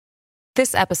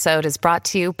This episode is brought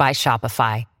to you by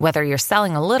Shopify. Whether you're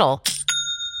selling a little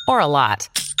or a lot,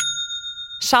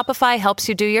 Shopify helps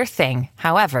you do your thing,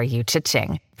 however you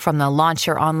cha-ching. From the launch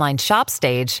your online shop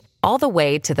stage, all the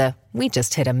way to the we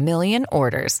just hit 1 million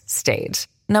orders stage.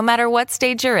 No matter what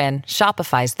stage you're in,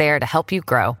 Shopify's there to help you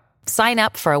grow. Sign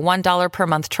up for a $1 per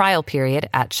month trial period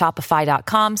at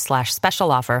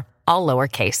shopify.com/special offer, all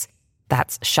lowercase.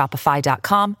 That's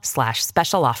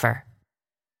shopify.com/special offer.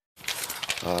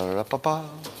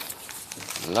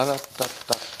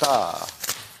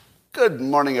 Good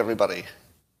morning, everybody,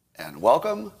 and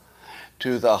welcome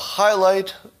to the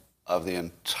highlight of the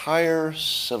entire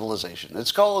civilization.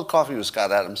 It's called Coffee with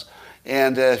Scott Adams,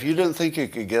 and if you didn't think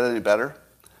it could get any better,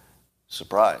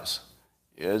 surprise.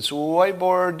 It's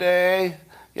whiteboard day.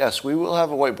 Yes, we will have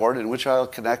a whiteboard in which I'll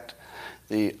connect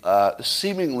the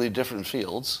seemingly different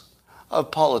fields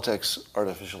of politics,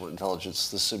 artificial intelligence,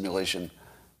 the simulation,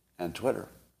 and Twitter.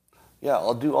 Yeah,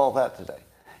 I'll do all that today.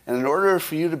 And in order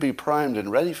for you to be primed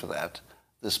and ready for that,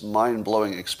 this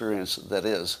mind-blowing experience that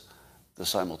is the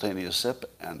Simultaneous Sip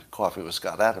and Coffee with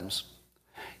Scott Adams,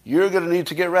 you're going to need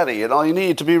to get ready. And all you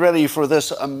need to be ready for this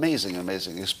amazing,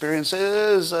 amazing experience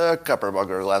is a cup or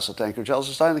mug or a glass, a tankard, chalice,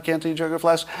 a stein, a canteen, jug or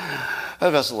flask, a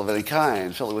vessel of any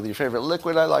kind. Fill it with your favorite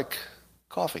liquid. I like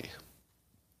coffee.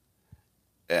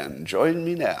 And join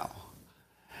me now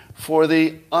for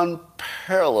the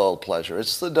unparalleled pleasure.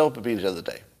 It's the dopamine of the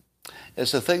day.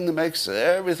 It's the thing that makes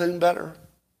everything better.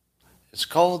 It's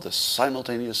called the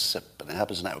Simultaneous Sip, and it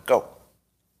happens now. Go.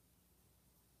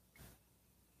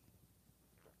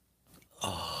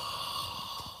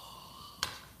 Oh.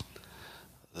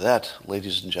 That,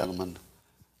 ladies and gentlemen,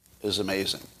 is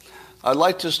amazing. I'd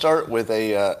like to start with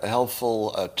a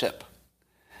helpful tip.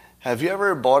 Have you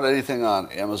ever bought anything on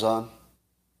Amazon?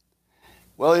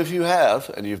 Well, if you have,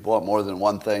 and you've bought more than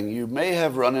one thing, you may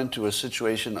have run into a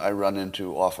situation I run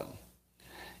into often.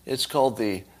 It's called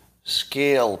the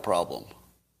scale problem.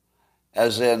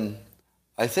 As in,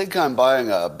 I think I'm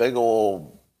buying a big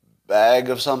old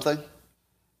bag of something,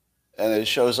 and it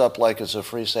shows up like it's a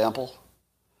free sample.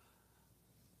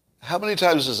 How many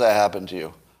times does that happen to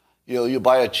you? You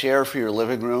buy a chair for your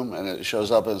living room, and it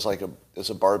shows up and it's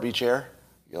a Barbie chair.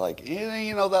 You're like,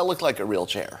 that looked like a real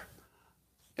chair.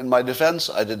 In my defense,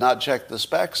 I did not check the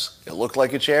specs. It looked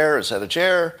like a chair. It said a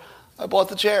chair. I bought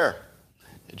the chair.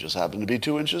 It just happened to be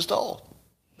 2 inches tall.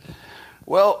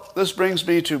 Well, this brings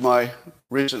me to my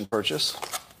recent purchase,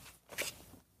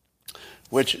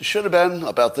 which should have been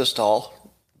about this tall,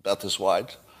 about this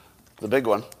wide, the big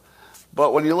one.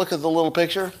 But when you look at the little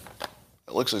picture,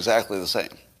 it looks exactly the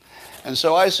same. And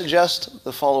so I suggest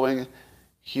the following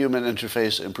human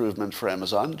interface improvement for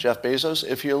Amazon. Jeff Bezos,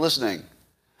 if you're listening,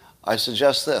 I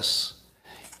suggest this.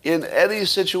 In any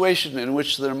situation in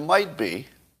which there might be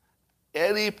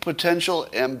any potential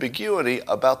ambiguity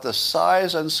about the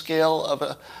size and scale of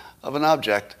an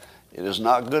object, it is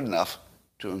not good enough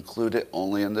to include it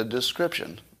only in the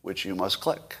description, which you must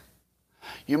click.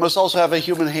 You must also have a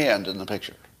human hand in the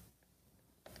picture,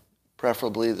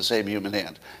 preferably the same human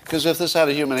hand. Because if this had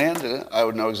a human hand in it, I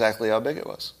would know exactly how big it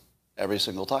was every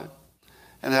single time.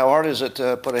 And how hard is it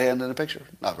to put a hand in a picture?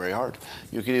 Not very hard.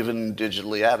 You can even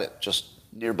digitally add it, just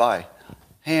nearby.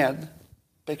 Hand,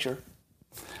 picture.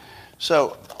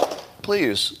 So,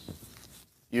 please,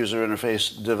 user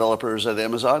interface developers at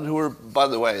Amazon, who are, by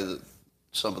the way,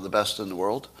 some of the best in the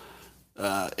world.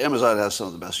 Amazon has some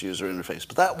of the best user interface.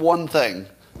 But that one thing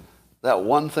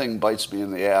bites me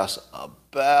in the ass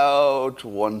about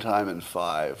 1 time in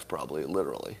 5, probably,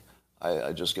 literally.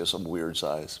 I just get some weird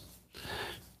size.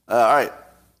 All right.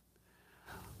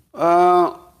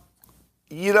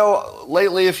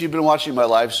 Lately, if you've been watching my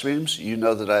live streams, you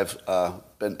know that I've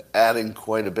been adding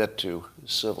quite a bit to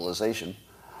civilization.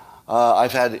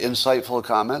 I've had insightful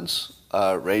comments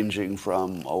ranging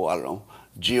from,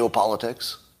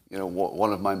 geopolitics,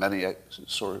 one of my many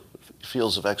sort of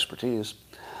fields of expertise.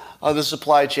 The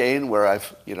supply chain, where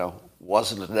I've,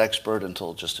 wasn't an expert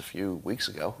until just a few weeks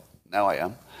ago. Now I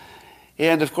am.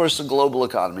 And, of course, the global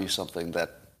economy, something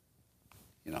that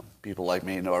people like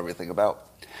me know everything about.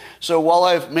 So while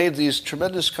I've made these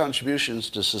tremendous contributions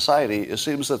to society, it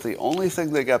seems that the only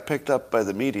thing that got picked up by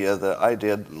the media that I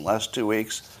did in the last 2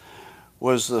 weeks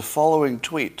was the following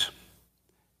tweet,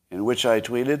 in which I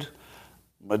tweeted,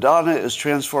 Madonna is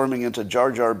transforming into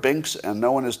Jar Jar Binks and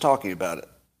no one is talking about it.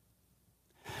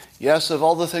 Yes, of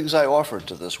all the things I offered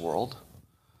to this world,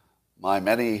 my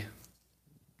many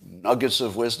nuggets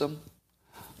of wisdom,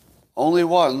 only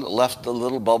one left the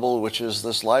little bubble, which is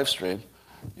this live stream,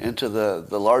 into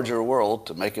the larger world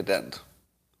to make a dent.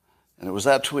 And it was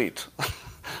that tweet.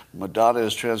 Madonna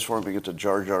is transforming into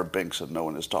Jar Jar Binks and no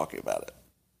one is talking about it.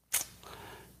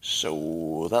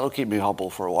 So that'll keep me humble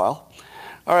for a while.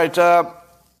 All right.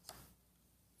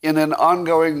 In an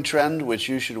ongoing trend, which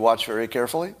you should watch very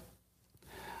carefully,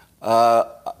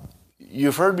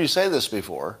 you've heard me say this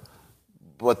before,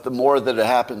 but the more that it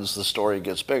happens, the story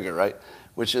gets bigger, right?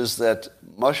 Which is that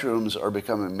mushrooms are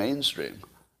becoming mainstream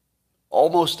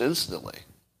almost instantly.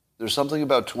 There's something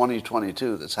about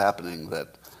 2022 that's happening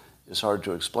that is hard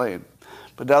to explain.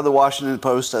 But now the Washington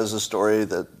Post has a story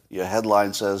that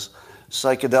headline says,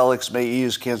 psychedelics may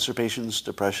ease cancer patients'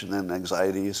 depression and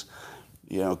anxieties.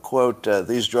 Quote,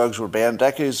 these drugs were banned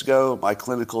decades ago. My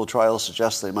clinical trials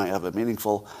suggest they might have a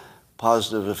meaningful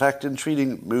positive effect in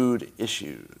treating mood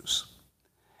issues.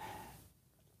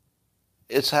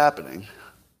 It's happening.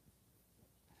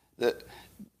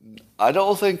 I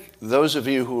don't think those of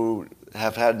you who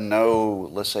have had no,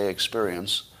 let's say,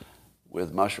 experience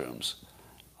with mushrooms,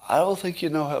 I don't think you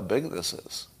know how big this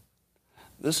is.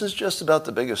 This is just about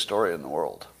the biggest story in the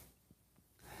world.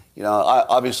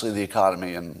 Obviously the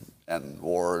economy and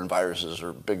war and viruses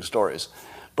are big stories.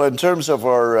 But in terms of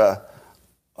our,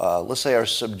 let's say, our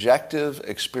subjective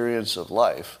experience of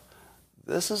life,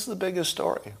 this is the biggest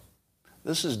story.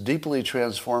 This is deeply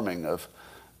transforming of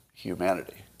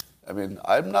humanity. I mean,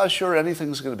 I'm not sure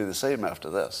anything's going to be the same after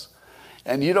this.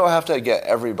 And you don't have to get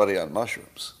everybody on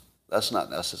mushrooms. That's not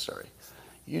necessary.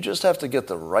 You just have to get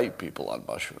the right people on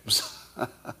mushrooms.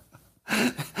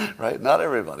 Right? Not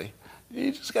everybody.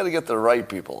 You just got to get the right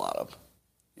people on them.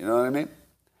 You know what I mean?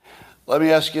 Let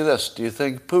me ask you this. Do you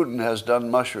think Putin has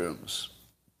done mushrooms?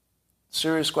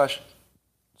 Serious question.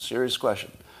 Serious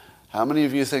question. How many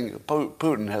of you think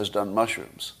Putin has done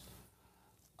mushrooms?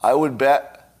 I would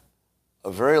bet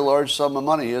a very large sum of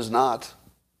money he has not.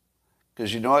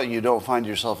 Because you know what? You don't find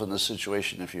yourself in this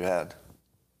situation if you had.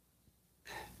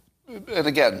 And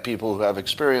again, people who have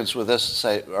experience with this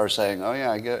are saying, oh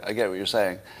yeah, I get what you're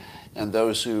saying. And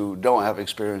those who don't have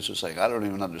experience are saying, I don't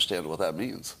even understand what that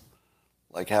means.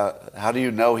 Like, how do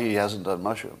you know he hasn't done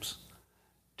mushrooms?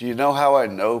 Do you know how I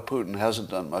know Putin hasn't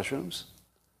done mushrooms?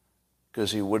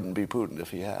 Because he wouldn't be Putin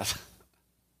if he had.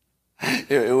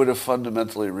 It would have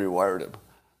fundamentally rewired him.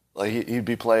 Like, he'd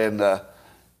be playing,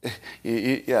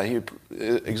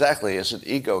 exactly, it's an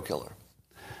ego killer.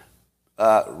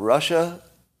 Russia,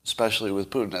 especially with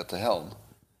Putin at the helm,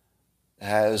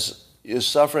 is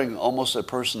suffering almost a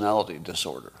personality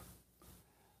disorder.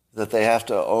 That they have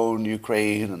to own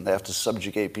Ukraine and they have to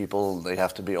subjugate people and they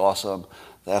have to be awesome.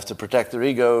 They have to protect their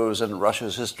egos and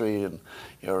Russia's history and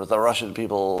the Russian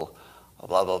people,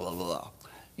 blah, blah, blah, blah.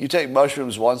 You take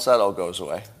mushrooms once, that all goes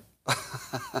away.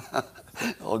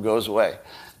 It all goes away.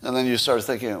 And then you start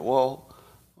thinking, well,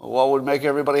 what would make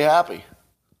everybody happy?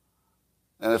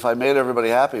 And if I made everybody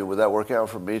happy, would that work out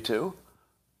for me too?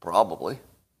 Probably.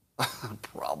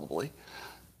 Probably.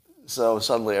 So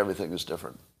suddenly everything is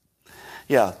different.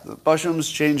 Yeah, the mushrooms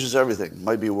changes everything.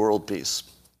 Might be world peace.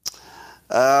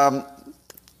 And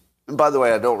by the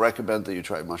way, I don't recommend that you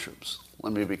try mushrooms.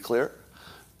 Let me be clear,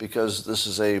 because this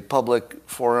is a public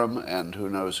forum and who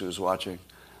knows who's watching.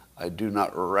 I do not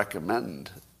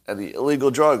recommend any illegal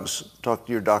drugs. Talk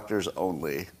to your doctors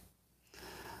only.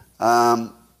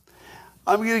 I'm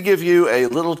going to give you a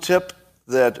little tip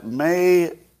that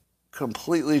may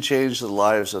completely change the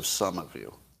lives of some of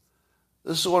you.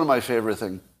 This is one of my favorite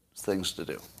things to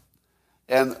do.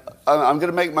 And I'm going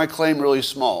to make my claim really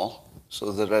small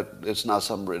so that it's not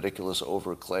some ridiculous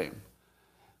overclaim.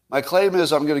 My claim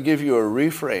is I'm going to give you a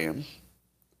reframe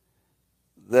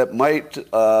that might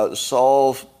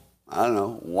solve,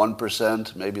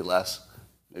 1%, maybe less,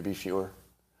 maybe fewer,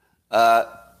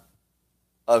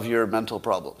 of your mental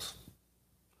problems.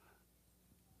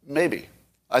 Maybe.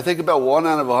 I think about 1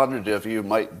 out of 100 of you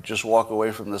might just walk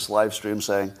away from this live stream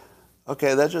saying,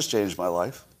 okay, that just changed my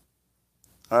life.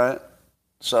 All right?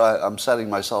 So I'm setting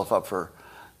myself up for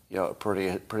a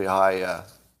pretty high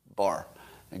bar.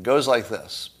 It goes like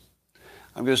this.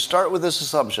 I'm going to start with this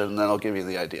assumption, and then I'll give you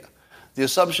the idea. The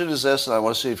assumption is this, and I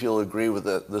want to see if you'll agree with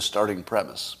the starting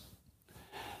premise,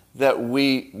 that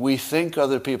we think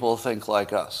other people think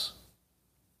like us.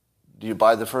 Do you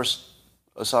buy the first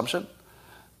assumption?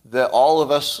 That all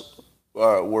of us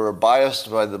were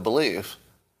biased by the belief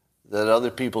that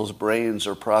other people's brains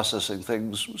are processing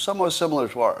things somewhat similar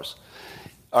to ours.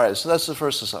 All right, so that's the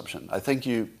first assumption. I think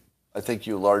you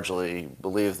largely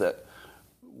believe that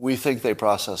we think they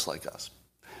process like us.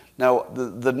 Now,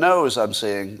 the no's I'm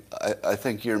seeing, I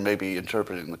think you're maybe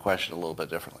interpreting the question a little bit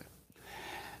differently.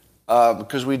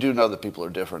 Because we do know that people are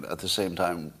different. At the same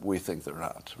time, we think they're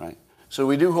not, right? So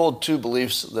we do hold two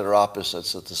beliefs that are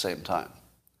opposites at the same time.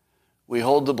 We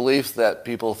hold the belief that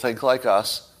people think like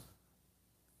us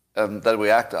and that we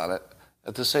act on it.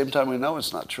 At the same time, we know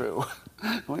it's not true.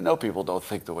 We know people don't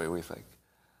think the way we think,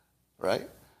 right?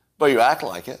 But you act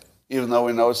like it, even though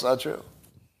we know it's not true.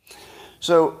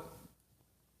 So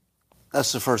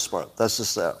that's the first part. That's the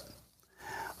step.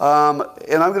 And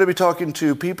I'm going to be talking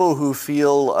to people who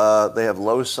feel they have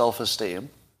low self-esteem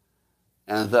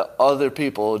and that other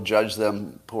people judge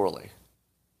them poorly.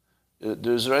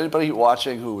 Is there anybody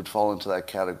watching who would fall into that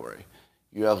category?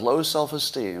 You have low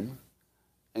self-esteem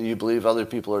and you believe other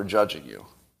people are judging you.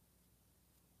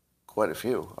 Quite a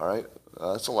few, all right?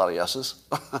 That's a lot of yeses.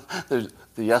 The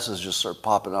yeses just start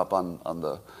popping up on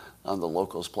the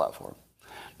Locals platform.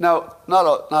 Now,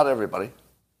 not everybody,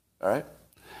 all right?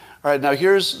 All right, now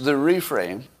here's the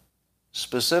reframe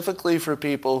specifically for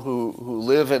people who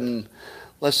live in,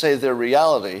 let's say their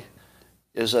reality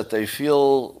is that they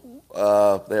feel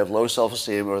they have low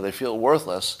self-esteem or they feel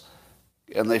worthless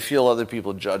and they feel other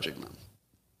people judging them.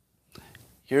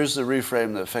 Here's the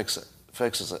reframe that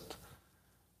fixes it.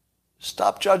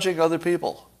 Stop judging other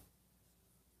people.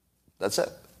 That's it.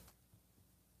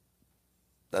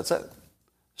 That's it.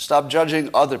 Stop judging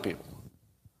other people.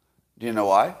 Do you know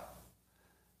why?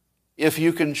 If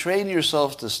you can train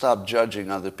yourself to stop judging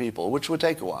other people, which would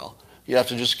take a while, you have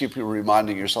to just keep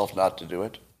reminding yourself not to do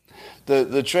it.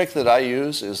 The trick that I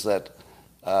use is that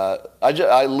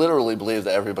I literally believe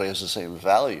that everybody has the same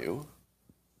value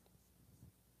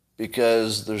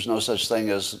because there's no such thing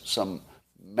as some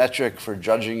metric for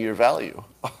judging your value.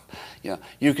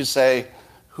 You could say,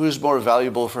 who's more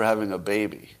valuable for having a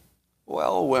baby?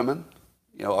 Well, women,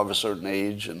 of a certain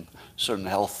age and certain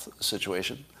health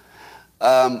situation.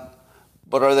 But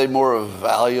are they more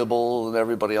valuable than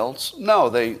everybody else? No,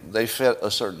 they fit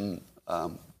a certain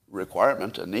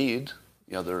requirement, a need.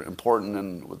 They're important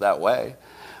in that way.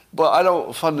 But I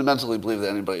don't fundamentally believe that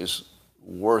anybody's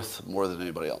worth more than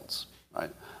anybody else, right?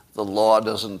 The law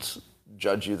doesn't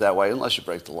judge you that way unless you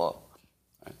break the law.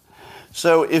 Right?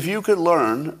 So if you could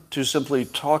learn to simply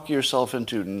talk yourself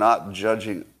into not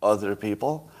judging other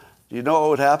people, do you know what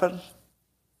would happen?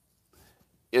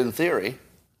 In theory,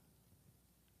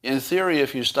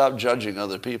 if you stop judging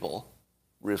other people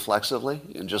reflexively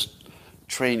and just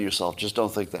train yourself, just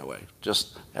don't think that way.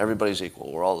 Just everybody's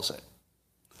equal. We're all the same.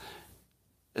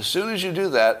 As soon as you do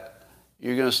that,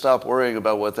 you're going to stop worrying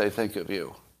about what they think of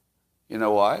you. You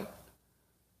know why?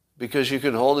 Because you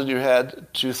can hold in your head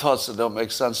two thoughts that don't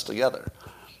make sense together.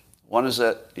 One is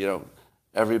that,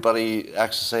 everybody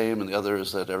acts the same, and the other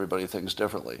is that everybody thinks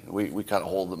differently. We kind of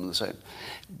hold them the same.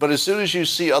 But as soon as you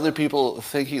see other people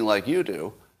thinking like you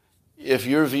do, if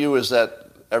your view is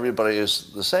that everybody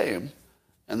is the same,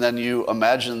 and then you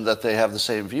imagine that they have the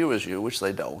same view as you, which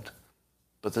they don't,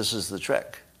 but this is the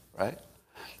trick, right?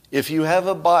 If you have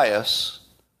a bias,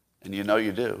 and you know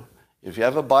you do, if you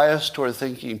have a bias toward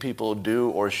thinking people do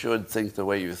or should think the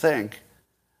way you think,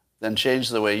 then change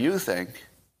the way you think.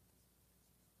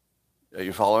 Are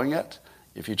you following it?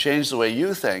 If you change the way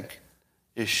you think,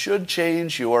 it should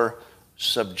change your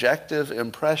subjective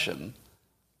impression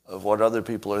of what other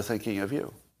people are thinking of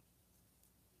you.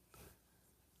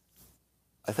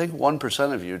 I think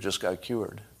 1% of you just got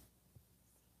cured.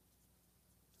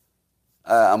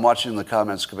 I'm watching the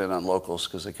comments come in on Locals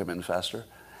because they come in faster.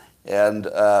 And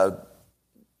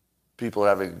people are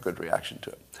having a good reaction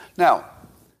to it. Now,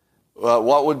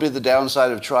 what would be the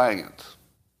downside of trying it?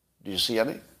 Do you see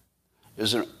any?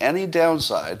 Is there any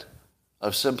downside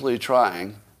of simply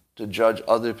trying to judge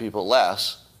other people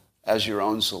less as your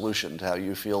own solution to how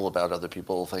you feel about other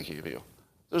people thinking of you?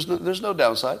 There's no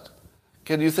downside.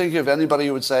 Can you think of anybody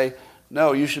who would say,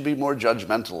 no, you should be more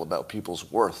judgmental about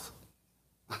people's worth?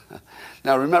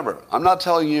 Now remember, I'm not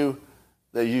telling you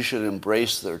that you should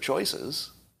embrace their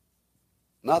choices.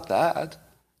 Not that.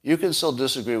 You can still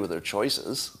disagree with their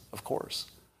choices, of course.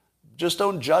 Just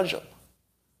don't judge them.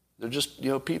 They're just,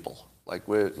 people. Like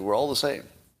we're all the same,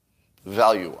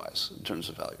 value-wise, in terms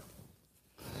of value.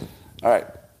 All right.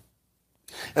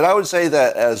 And I would say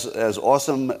that as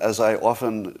awesome as I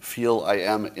often feel I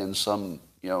am in some,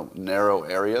 narrow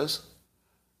areas,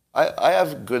 I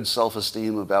have good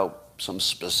self-esteem about some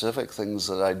specific things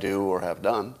that I do or have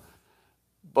done.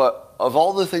 But of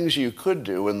all the things you could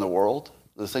do in the world,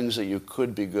 the things that you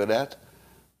could be good at,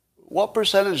 what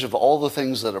percentage of all the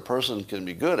things that a person can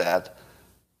be good at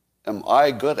am I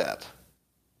good at?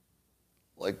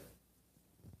 Like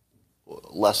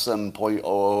less than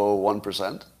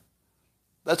 0.001%?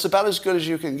 That's about as good as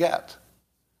you can get.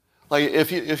 Like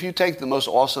if you take the most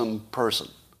awesome person,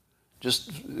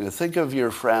 just think of your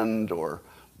friend or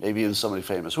maybe even somebody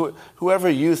famous, whoever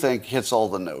you think hits all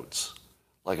the notes.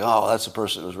 Like, oh, that's a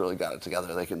person who's really got it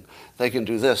together. They can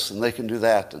do this and they can do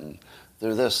that and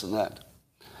they're this and that.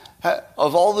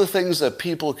 Of all the things that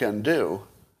people can do,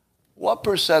 what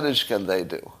percentage can they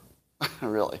do?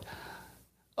 Really?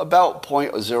 About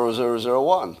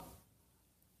 0.0001.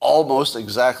 Almost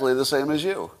exactly the same as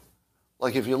you.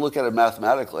 Like if you look at it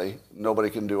mathematically, nobody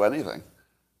can do anything.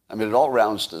 I mean, it all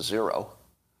rounds to zero.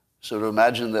 So to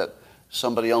imagine that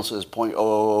somebody else's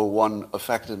 0.0001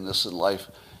 effectiveness in life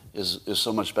is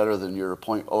so much better than your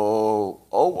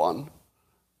 0.0001,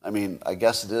 I mean, I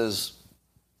guess it is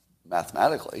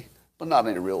mathematically, but not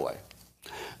in a real way.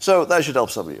 So that should help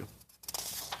some of you.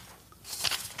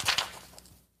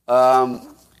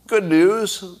 Good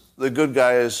news, the good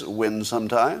guys win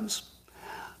sometimes.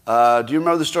 Do you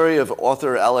remember the story of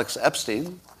author Alex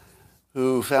Epstein,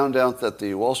 who found out that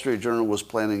the Wall Street Journal was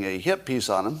planning a hit piece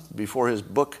on him before his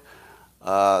book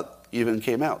even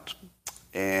came out?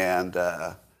 And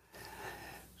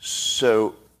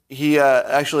so he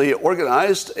actually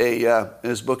organized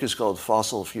his book is called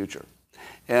Fossil Future.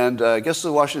 And I guess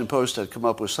the Washington Post had come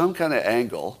up with some kind of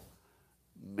angle,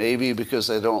 maybe because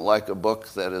they don't like a book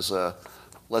that is,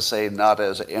 let's say, not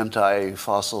as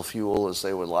anti-fossil fuel as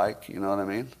they would like, you know what I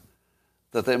mean?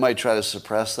 That they might try to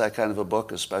suppress that kind of a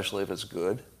book, especially if it's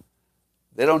good.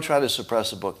 They don't try to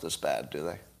suppress a book that's bad, do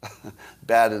they?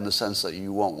 Bad in the sense that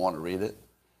you won't want to read it.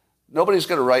 Nobody's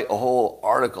going to write a whole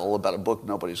article about a book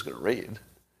nobody's going to read.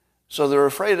 So they're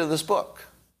afraid of this book,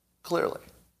 clearly.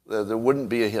 There wouldn't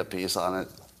be a hit piece on it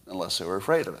unless they were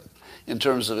afraid of it, in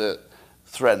terms of it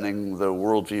threatening the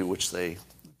worldview which they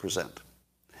present.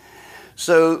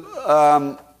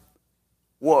 So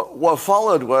what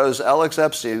followed was Alex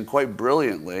Epstein quite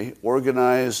brilliantly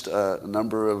organized a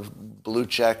number of blue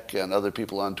check and other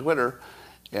people on Twitter,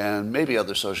 and maybe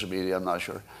other social media, I'm not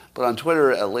sure, but on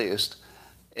Twitter at least,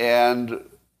 and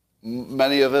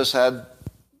many of us had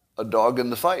a dog in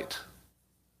the fight,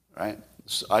 right?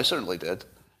 I certainly did.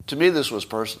 To me, this was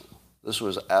personal. This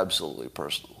was absolutely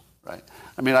personal, right?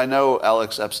 I mean, I know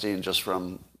Alex Epstein just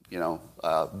from,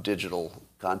 digital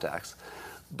contacts,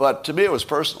 but to me it was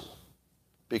personal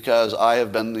because I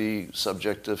have been the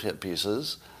subject of hit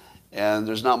pieces, and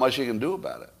there's not much you can do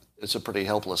about it. It's a pretty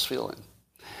helpless feeling.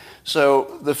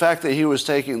 So the fact that he was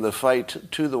taking the fight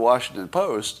to the Washington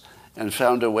Post and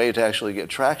found a way to actually get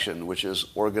traction, which is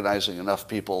organizing enough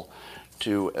people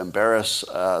to embarrass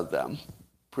them,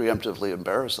 preemptively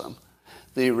embarrass them.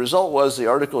 The result was the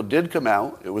article did come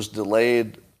out. It was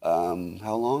delayed,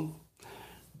 how long?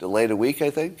 Delayed a week, I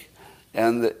think.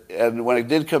 And when it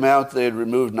did come out, they had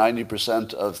removed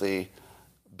 90% of the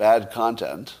bad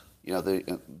content,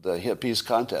 the hit piece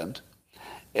content,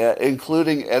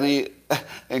 including any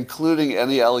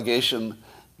allegation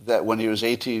that when he was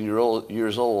 18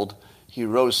 years old, he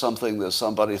wrote something that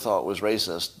somebody thought was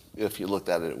racist. If you looked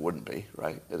at it, it wouldn't be,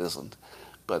 right? It isn't.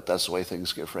 But that's the way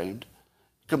things get framed.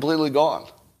 Completely gone.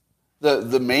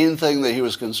 The main thing that he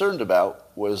was concerned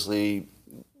about was the,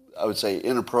 I would say,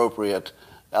 inappropriate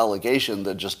allegation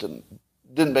that just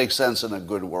didn't make sense in a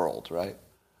good world, right?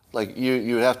 Like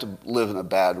you have to live in a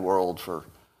bad world for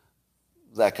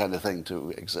that kind of thing to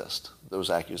exist, those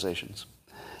accusations.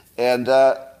 And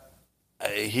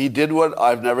he did what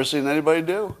I've never seen anybody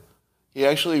do. He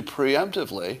actually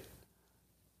preemptively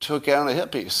took down a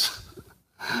hit piece.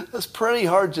 That's pretty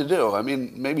hard to do. I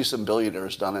mean, maybe some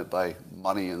billionaires done it by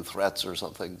money and threats or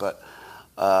something, but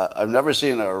I've never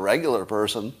seen a regular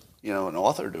person, an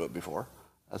author do it before.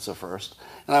 That's the first.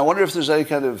 And I wonder if there's any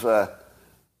kind of,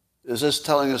 is this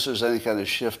telling us there's any kind of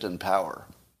shift in power?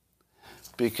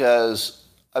 Because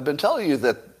I've been telling you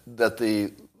that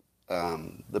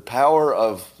the power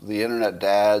of the internet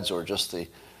dads or just the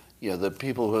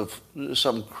people who have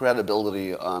some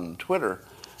credibility on Twitter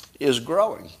is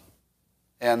growing.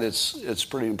 And it's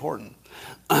pretty important.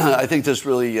 I think this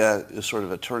really is sort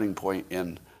of a turning point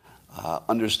in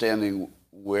understanding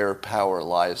where power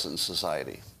lies in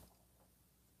society.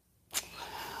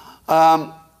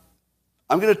 I'm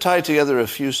going to tie together a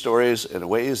few stories in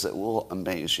ways that will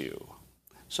amaze you.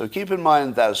 So keep in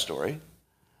mind that story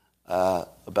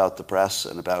about the press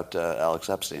and about Alex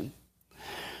Epstein.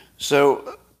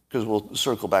 So, because we'll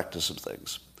circle back to some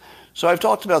things. So I've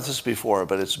talked about this before,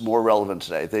 but it's more relevant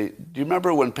today. Do you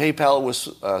remember when PayPal was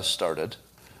started?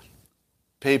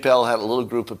 PayPal had a little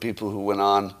group of people who went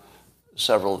on,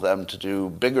 several of them, to do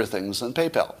bigger things than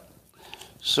PayPal.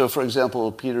 So, for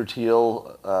example, Peter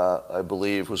Thiel, I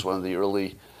believe, was one of the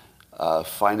early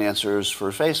financiers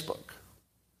for Facebook.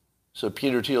 So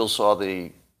Peter Thiel saw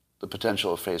the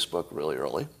potential of Facebook really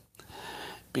early,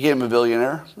 became a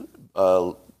billionaire,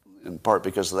 in part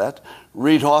because of that.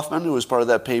 Reid Hoffman, who was part of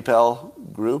that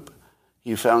PayPal group,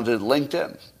 he founded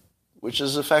LinkedIn, which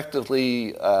is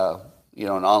effectively an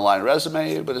online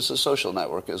resume, but it's a social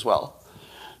network as well.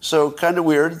 So kind of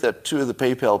weird that two of the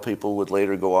PayPal people would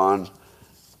later go on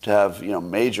to have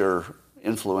major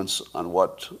influence on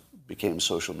what became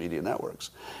social media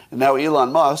networks. And now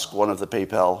Elon Musk, one of the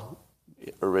PayPal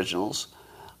originals,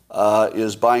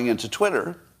 is buying into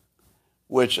Twitter,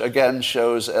 which again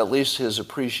shows at least his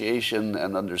appreciation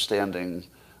and understanding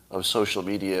of social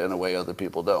media in a way other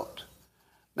people don't.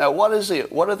 Now, what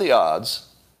are the odds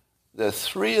that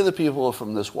three of the people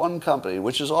from this one company,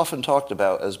 which is often talked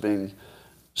about as being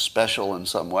special in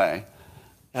some way,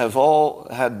 have all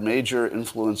had major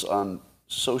influence on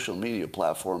social media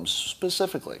platforms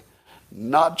specifically?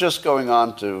 Not just going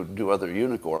on to do other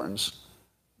unicorns,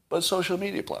 but social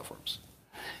media platforms.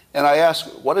 And I ask,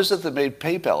 what is it that made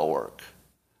PayPal work?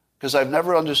 Because I've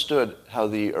never understood how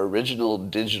the original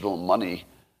digital money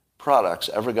products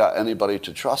ever got anybody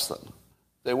to trust them.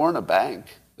 They weren't a bank.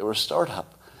 They were a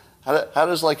startup. How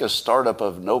does like a startup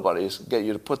of nobodies get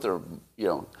you to put their,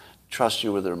 trust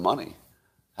you with their money?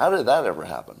 How did that ever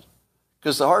happen?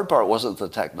 Because the hard part wasn't the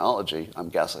technology, I'm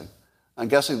guessing. I'm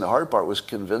guessing the hard part was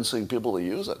convincing people to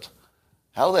use it.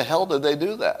 How the hell did they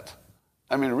do that?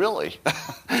 I mean, really?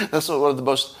 That's one of the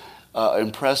most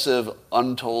impressive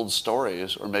untold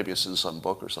stories, or maybe it's in some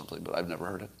book or something, but I've never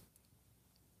heard it.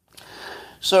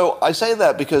 So I say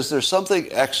that because there's something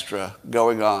extra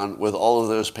going on with all of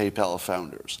those PayPal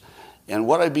founders. And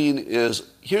what I mean is,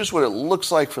 here's what it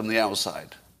looks like from the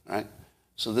outside, right?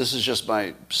 So this is just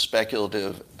my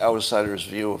speculative outsider's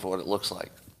view of what it looks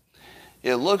like.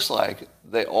 It looks like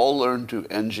they all learned to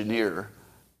engineer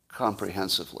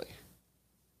comprehensively.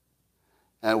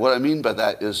 And what I mean by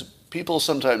that is people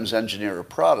sometimes engineer a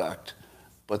product,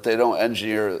 but they don't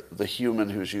engineer the human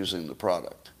who's using the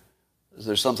product.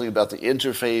 There's something about the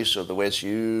interface or the way it's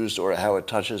used or how it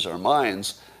touches our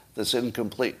minds that's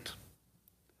incomplete.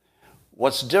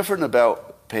 What's different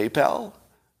about PayPal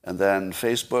and then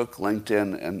Facebook,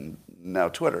 LinkedIn, and now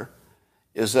Twitter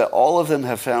is that all of them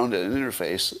have found an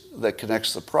interface that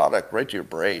connects the product right to your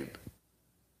brain.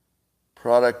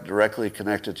 Product directly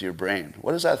connected to your brain.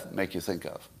 What does that make you think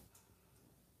of?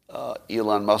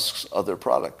 Elon Musk's other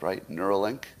product, right?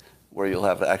 Neuralink, where you'll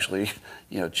have actually,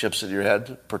 chips in your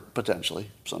head,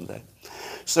 potentially, someday.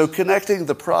 So connecting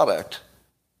the product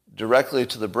directly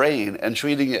to the brain and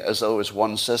treating it as though it's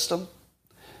one system,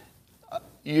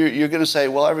 you're going to say,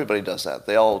 well, everybody does that.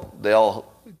 They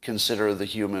all consider the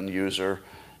human user,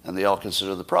 and they all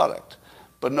consider the product.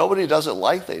 But nobody does it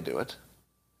like they do it.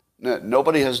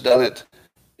 Nobody has done it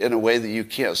in a way that you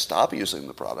can't stop using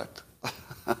the product.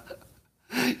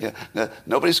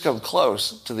 Nobody's come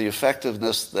close to the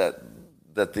effectiveness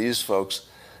that these folks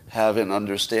have in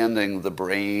understanding the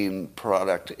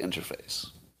brain-product interface.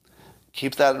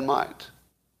 Keep that in mind,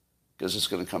 because it's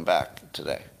going to come back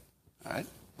today. All right?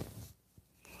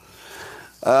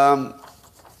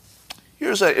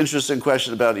 Here's an interesting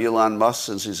question about Elon Musk,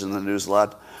 since he's in the news a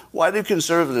lot. Why do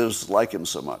conservatives like him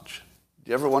so much? Do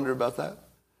you ever wonder about that?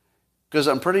 Because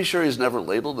I'm pretty sure he's never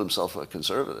labeled himself a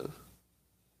conservative.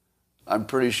 I'm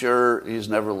pretty sure he's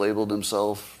never labeled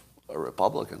himself a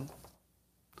Republican.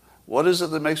 What is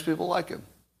it that makes people like him?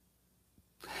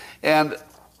 And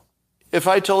if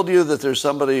I told you that there's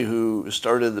somebody who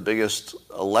started the biggest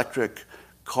electric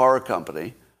car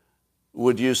company,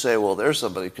 would you say, well, there's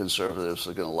somebody conservatives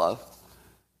are going to love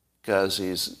because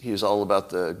he's all about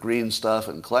the green stuff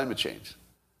and climate change?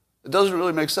 It doesn't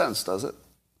really make sense, does it?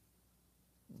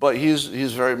 But he's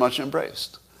very much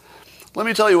embraced. Let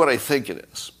me tell you what I think it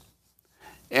is.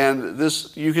 And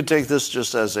this, you can take this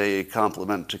just as a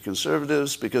compliment to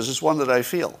conservatives, because it's one that I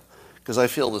feel, because I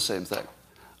feel the same thing.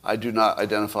 I do not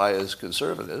identify as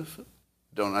conservative,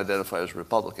 don't identify as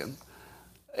Republican,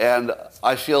 and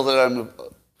I feel that I'm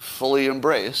fully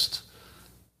embraced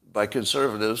by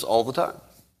conservatives all the time.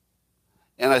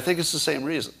 And I think it's the same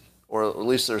reason, or at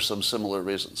least there's some similar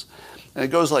reasons. And it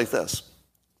goes like this.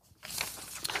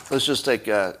 Let's just take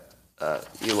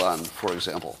Elon, for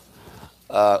example.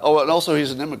 And also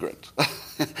he's an immigrant.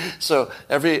 So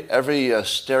every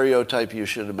stereotype you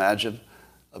should imagine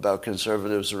about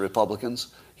conservatives or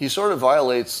Republicans, he sort of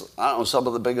violates, some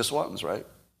of the biggest ones, right?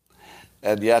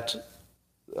 And yet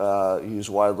he's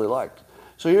widely liked.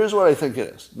 So here's what I think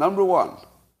it is. Number one,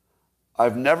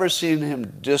 I've never seen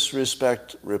him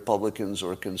disrespect Republicans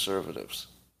or conservatives.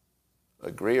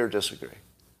 Agree or disagree?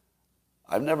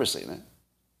 I've never seen it.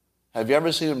 Have you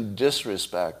ever seen him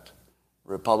disrespect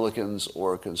Republicans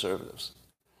or conservatives?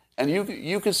 And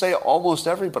you could say almost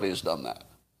everybody's done that.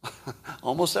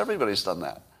 Almost everybody's done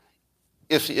that,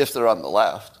 if they're on the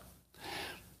left.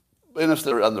 And if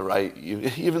they're on the right,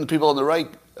 even the people on the right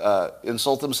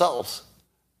insult themselves.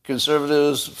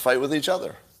 Conservatives fight with each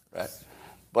other, right?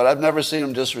 But I've never seen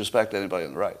him disrespect anybody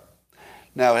on the right.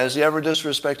 Now, has he ever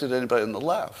disrespected anybody on the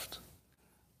left?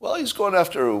 Well, he's going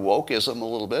after wokeism a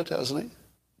little bit, hasn't he?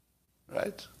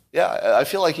 Right? Yeah, I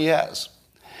feel like he has.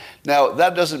 Now,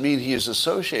 that doesn't mean he is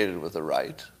associated with the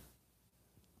right.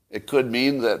 It could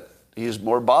mean that he's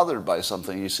more bothered by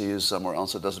something he sees somewhere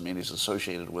else. It doesn't mean he's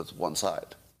associated with one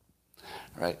side.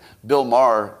 Right? Bill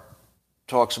Maher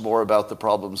talks more about the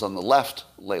problems on the left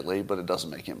lately, but it doesn't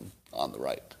make him on the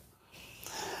right.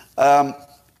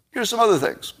 Here's some other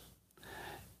things.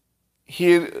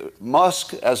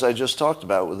 Musk, as I just talked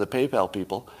about with the PayPal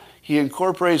people, he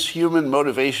incorporates human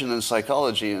motivation and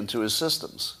psychology into his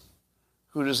systems.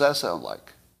 Who does that sound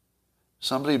like?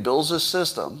 Somebody builds a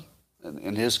system, and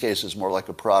in his case it's more like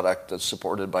a product that's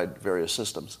supported by various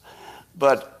systems.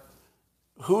 But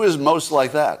who is most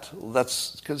like that? Well,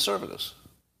 that's conservatives,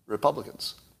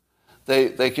 Republicans.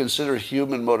 They consider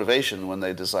human motivation when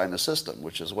they design a system,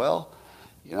 which is, well,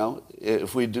 you know,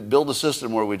 if we build a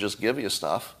system where we just give you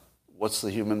stuff, what's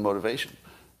the human motivation?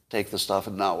 Take the stuff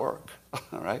and not work,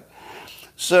 all right?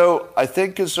 So I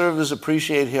think conservatives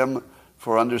appreciate him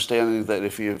for understanding that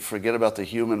if you forget about the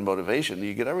human motivation,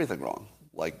 you get everything wrong,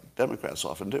 like Democrats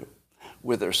often do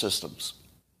with their systems.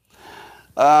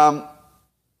 The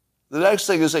next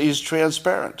thing is that he's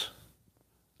transparent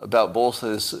about both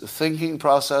his thinking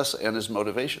process and his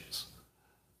motivations.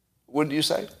 Wouldn't you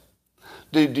say?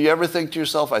 Do you ever think to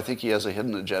yourself, I think he has a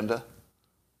hidden agenda?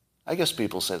 I guess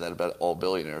people say that about all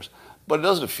billionaires, but it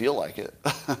doesn't feel like it.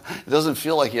 It doesn't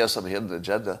feel like he has some hidden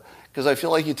agenda, because I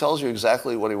feel like he tells you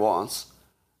exactly what he wants,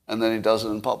 and then he does it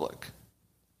in public.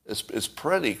 It's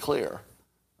pretty clear,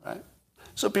 right?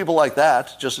 So people like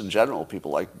that, just in general,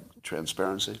 people like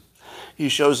transparency. He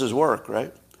shows his work,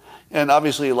 right? And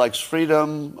obviously he likes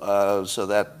freedom, so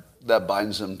that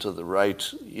binds him to the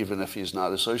right, even if he's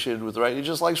not associated with the right. He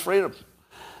just likes freedom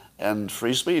and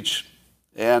free speech.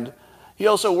 And he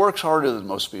also works harder than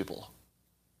most people.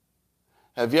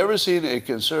 Have you ever seen a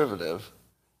conservative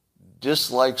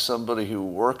dislike somebody who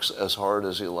works as hard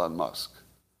as Elon Musk?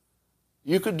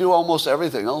 You could do almost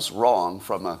everything else wrong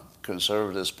from a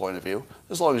conservative's point of view,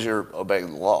 as long as you're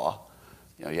obeying the law.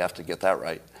 You know, you have to get that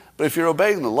right. But if you're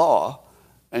obeying the law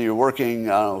and you're working,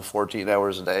 14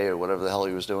 hours a day or whatever the hell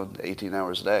he was doing, 18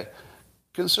 hours a day,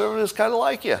 conservatives kind of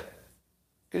like you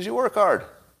because you work hard.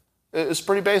 It's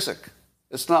pretty basic.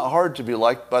 It's not hard to be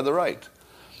liked by the right.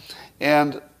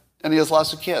 And he has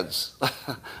lots of kids.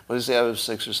 What does he have,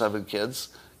 6 or 7 kids?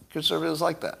 Conservatives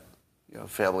like that, you know,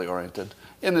 family-oriented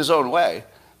in his own way.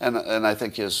 And I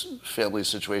think his family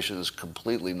situation is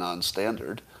completely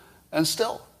non-standard. And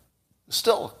still,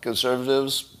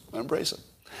 conservatives embrace it.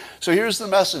 So here's the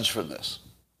message from this.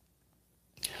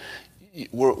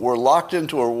 We're locked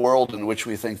into a world in which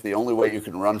we think the only way you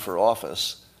can run for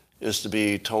office is to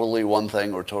be totally one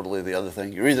thing or totally the other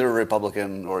thing. You're either a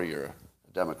Republican or you're a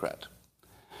Democrat.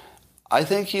 I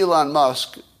think Elon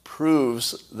Musk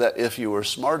proves that if you were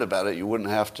smart about it, you wouldn't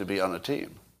have to be on a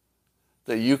team.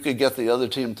 That you could get the other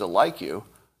team to like you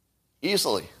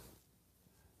easily.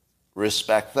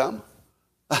 Respect them.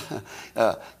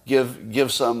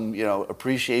 Give some,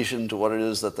 appreciation to what it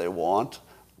is that they want.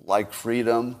 Like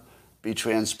freedom. Be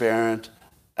transparent.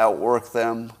 Outwork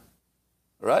them.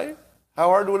 Right? How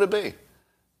hard would it be?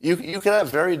 You can have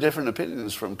very different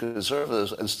opinions from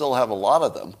conservatives and still have a lot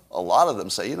of them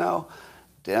say,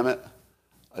 damn it,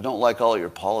 I don't like all your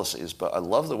policies, but I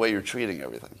love the way you're treating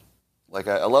everything. Like,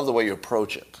 I love the way you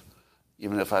approach it,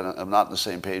 even if I'm not on the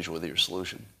same page with your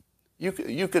solution. You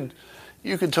could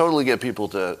totally get people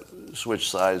to switch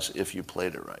sides if you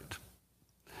played it right.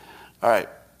 All right.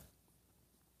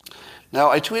 Now,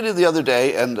 I tweeted the other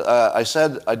day, and I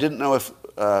said I didn't know if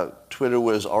Twitter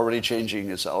was already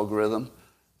changing its algorithm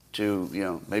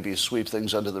to, maybe sweep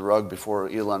things under the rug before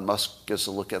Elon Musk gets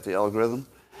a look at the algorithm.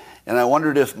 And I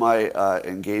wondered if my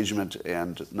engagement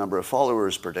and number of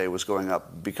followers per day was going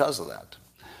up because of that.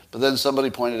 But then somebody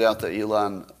pointed out that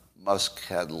Elon Musk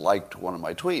had liked one of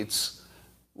my tweets,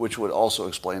 which would also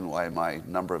explain why my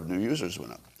number of new users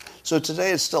went up. So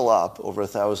today it's still up, over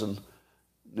 1,000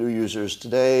 new users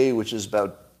today, which is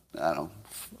about,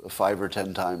 5 or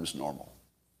 10 times normal.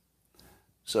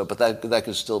 So, but that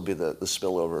could still be the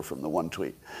spillover from the one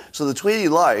tweet. So the tweet he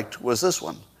liked was this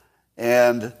one.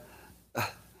 And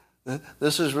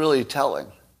this is really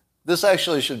telling. This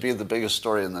actually should be the biggest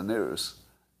story in the news,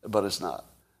 but it's not.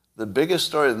 The biggest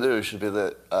story in the news should be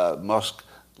that Musk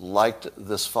liked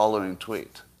this following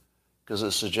tweet, because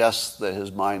it suggests that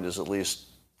his mind is at least,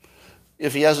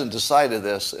 if he hasn't decided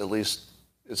this, at least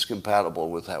it's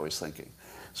compatible with how he's thinking.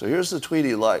 So here's the tweet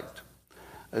he liked.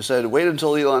 I said, wait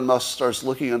until Elon Musk starts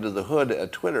looking under the hood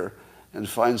at Twitter and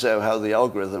finds out how the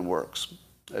algorithm works.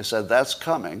 I said, that's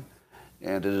coming,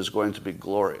 and it is going to be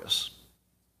glorious.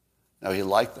 Now, he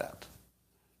liked that.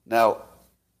 Now,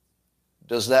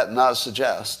 does that not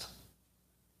suggest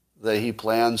that he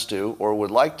plans to, or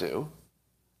would like to,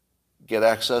 get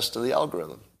access to the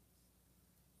algorithm?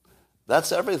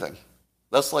 That's everything.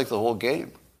 That's like the whole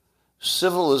game.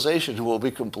 Civilization will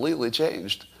be completely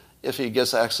changed if he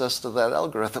gets access to that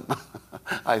algorithm.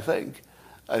 I think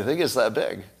it's that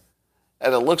big.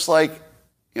 And it looks like,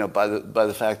 by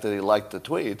the fact that he liked the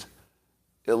tweet,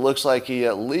 it looks like he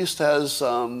at least has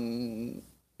some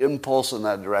impulse in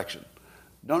that direction.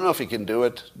 Don't know if he can do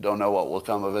it, don't know what will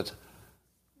come of it,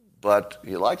 but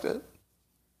he liked it.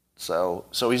 So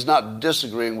he's not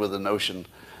disagreeing with the notion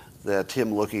that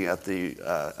him looking at the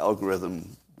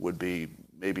algorithm would be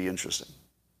maybe interesting.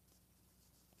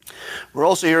 We're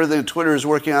also hearing that Twitter is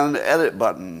working on an edit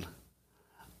button.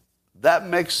 That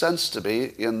makes sense to me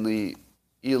in the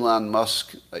Elon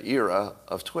Musk era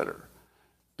of Twitter,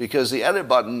 because the edit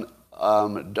button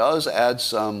does add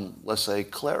some, let's say,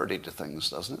 clarity to things,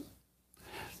 doesn't it?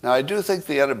 Now, I do think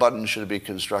the edit button should be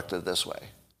constructed this way.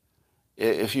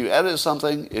 If you edit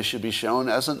something, it should be shown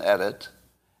as an edit,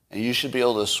 and you should be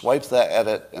able to swipe that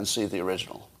edit and see the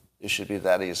original. It should be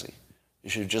that easy. It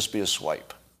should just be a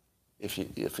swipe, if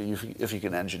you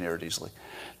can engineer it easily.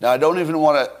 Now, I don't even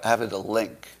want to have it a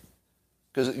link,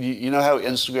 because you know how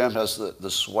Instagram has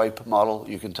the swipe model?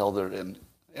 You can tell that, and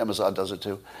Amazon does it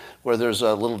too, where there's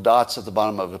little dots at the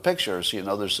bottom of a picture,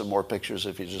 so there's some more pictures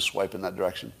if you just swipe in that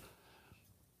direction.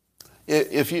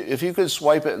 If you could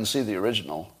swipe it and see the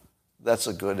original, that's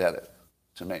a good edit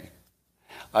to me.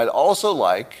 I would also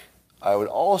like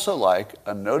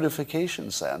a notification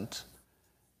sent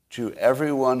to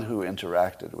everyone who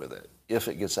interacted with it if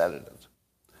it gets edited,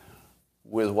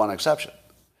 with one exception.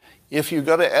 If you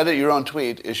go to edit your own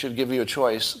tweet, it should give you a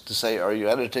choice to say, are you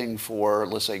editing for,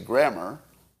 let's say, grammar?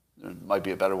 There might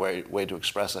be a better way to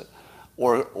express it,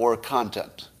 or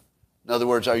content. In other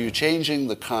words, are you changing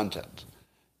the content?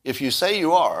 If you say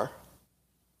you are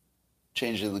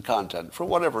changing the content for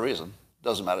whatever reason,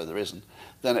 doesn't matter the reason,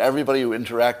 then everybody who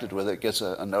interacted with it gets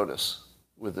a notice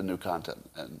with the new content,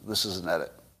 and this is an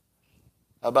edit.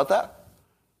 How about that?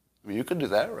 I mean, you could do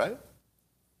that, right?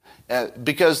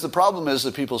 Because the problem is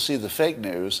that people see the fake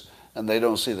news and they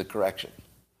don't see the correction.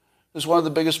 It's one of the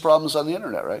biggest problems on the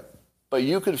internet, right? But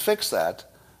you could fix that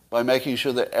by making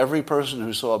sure that every person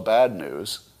who saw bad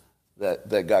news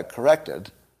that got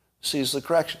corrected sees the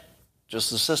correction. Just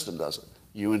the system does it.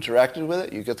 You interacted with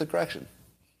it, you get the correction.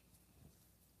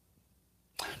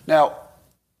 Now,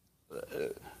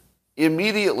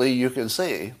 immediately you can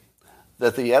see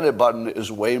that the edit button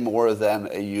is way more than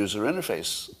a user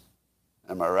interface.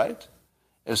 Am I right?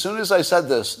 As soon as I said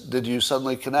this, did you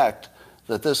suddenly connect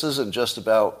that this isn't just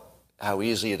about how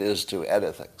easy it is to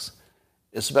edit things?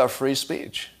 It's about free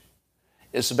speech.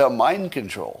 It's about mind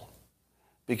control.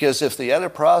 Because if the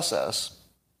edit process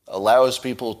allows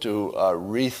people to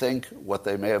rethink what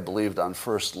they may have believed on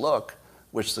first look,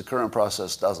 which the current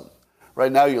process doesn't.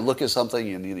 Right now, you look at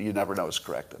something and you never know it's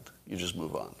corrected. You just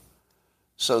move on.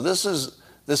 So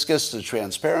this gets to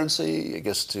transparency. It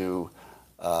gets to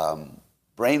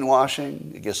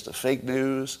brainwashing. It gets to fake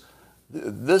news.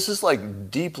 This is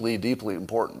like deeply, deeply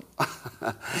important.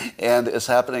 And it's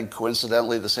happening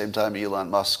coincidentally the same time Elon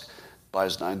Musk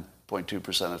buys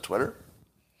 9.2% of Twitter.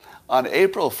 On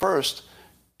April 1st,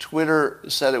 Twitter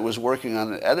said it was working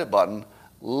on an edit button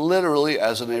literally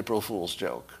as an April Fool's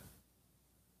joke.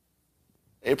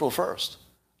 April 1st.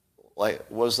 Like,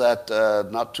 was that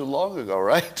not too long ago,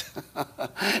 right?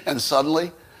 And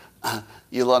suddenly,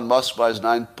 Elon Musk buys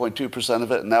 9.2%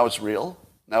 of it, and now it's real.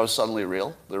 Now it's suddenly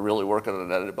real. They're really working on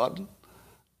an edit button.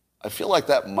 I feel like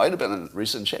that might have been a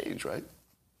recent change, right?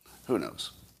 Who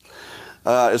knows?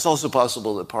 It's also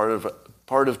possible that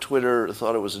part of Twitter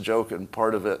thought it was a joke, and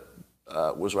part of it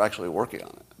was actually working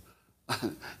on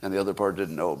it, and the other part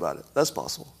didn't know about it. That's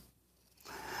possible.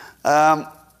 All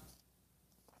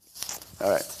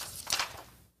right.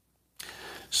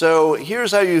 So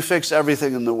here's how you fix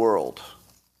everything in the world.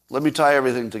 Let me tie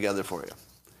everything together for you.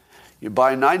 You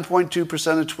buy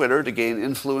 9.2% of Twitter to gain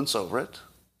influence over it.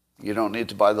 You don't need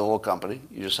to buy the whole company.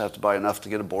 You just have to buy enough to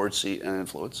get a board seat and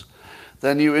influence.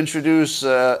 Then you use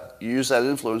that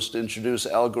influence to introduce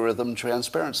algorithm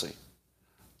transparency.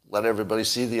 Let everybody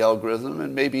see the algorithm,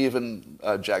 and maybe even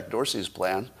Jack Dorsey's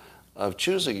plan of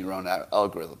choosing your own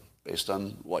algorithm based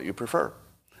on what you prefer.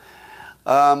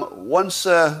 Once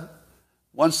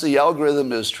the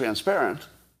algorithm is transparent,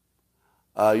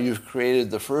 you've created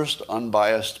the first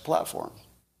unbiased platform,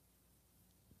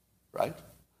 right?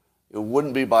 It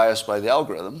wouldn't be biased by the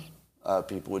algorithm.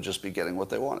 People would just be getting what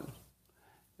they wanted.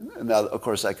 Now, of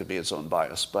course, that could be its own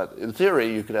bias, but in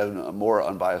theory, you could have a more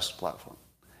unbiased platform.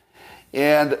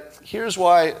 And here's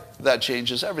why that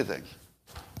changes everything.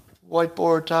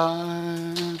 Whiteboard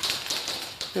time.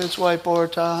 It's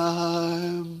whiteboard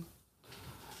time.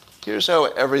 Here's how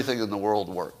everything in the world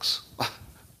works.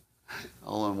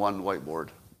 All on one whiteboard.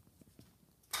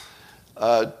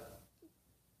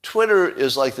 Twitter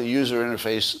is like the user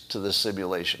interface to the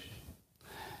simulation.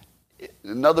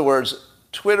 In other words,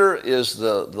 Twitter is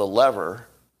the lever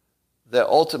that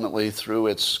ultimately, through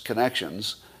its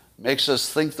connections, makes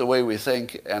us think the way we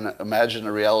think and imagine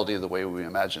a reality the way we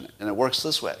imagine it. And it works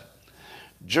this way.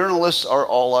 Journalists are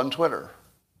all on Twitter.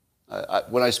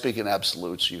 When I speak in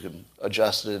absolutes, you can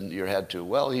adjust it in your head to,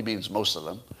 well, he means most of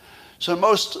them. So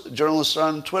most journalists are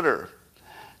on Twitter.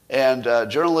 And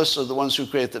journalists are the ones who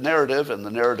create the narrative, and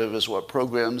the narrative is what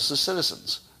programs the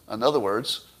citizens. In other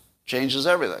words, changes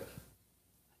everything.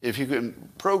 If you can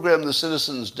program the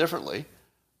citizens differently,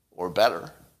 or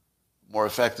better, more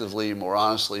effectively, more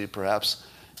honestly, perhaps,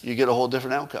 you get a whole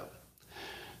different outcome.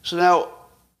 So now,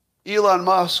 Elon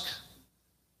Musk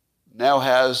now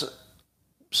has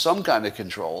some kind of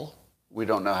control, we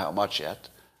don't know how much yet,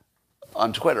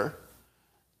 on Twitter.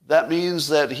 That means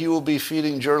that he will be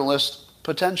feeding journalists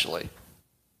potentially,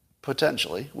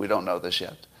 we don't know this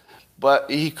yet, but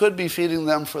he could be feeding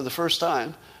them for the first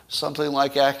time something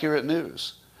like accurate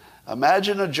news.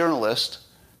 Imagine a journalist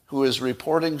who is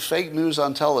reporting fake news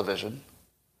on television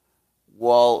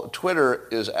while Twitter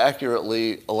is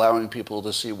accurately allowing people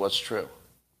to see what's true.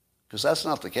 Because that's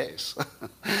not the case.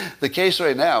 The case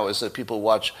right now is that people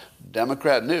watch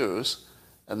Democrat news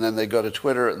and then they go to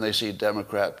Twitter and they see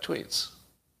Democrat tweets.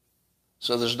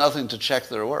 So there's nothing to check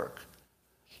their work.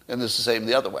 And it's the same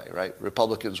the other way, right?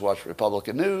 Republicans watch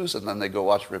Republican news and then they go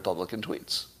watch Republican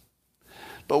tweets.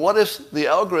 But what if the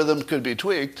algorithm could be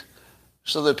tweaked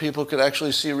so that people could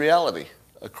actually see reality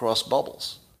across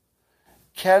bubbles?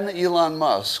 Can Elon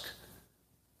Musk,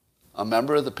 a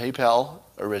member of the PayPal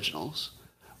originals,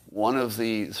 one of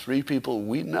the three people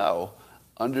we know,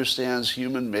 understands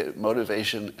human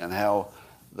motivation and how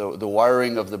the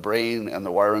wiring of the brain and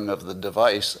the wiring of the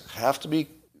device have to be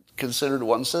considered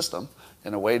one system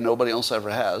in a way nobody else ever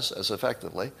has as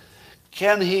effectively?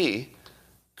 Can he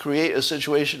create a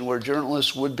situation where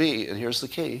journalists would be, and here's the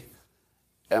key,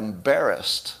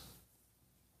 embarrassed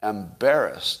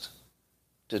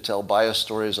to tell biased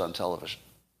stories on television?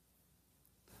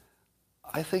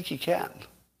 I think he can.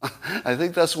 I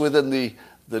think that's within the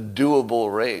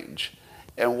doable range.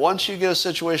 And once you get a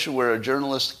situation where a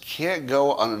journalist can't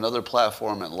go on another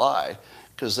platform and lie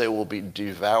because they will be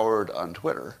devoured on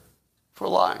Twitter for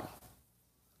lying.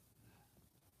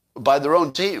 By their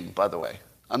own team, by the way.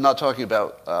 I'm not talking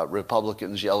about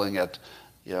Republicans yelling at,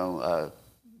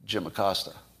 Jim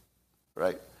Acosta,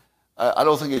 right? I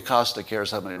don't think Acosta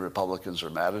cares how many Republicans are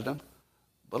mad at him,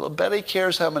 but I'll bet he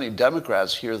cares how many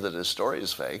Democrats hear that his story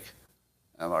is fake.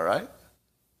 Am I right?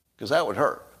 Because that would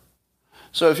hurt.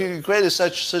 So if you could create a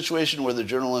such situation where the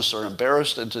journalists are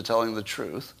embarrassed into telling the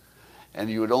truth, and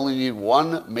you would only need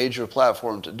one major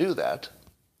platform to do that,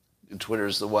 and Twitter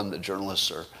is the one that journalists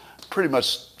are pretty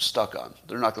much stuck on.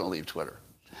 They're not going to leave Twitter.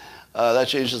 That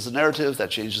changes the narrative.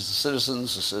 That changes the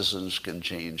citizens. The citizens can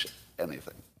change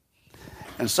anything.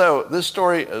 And so this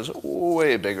story is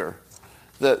way bigger.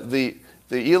 The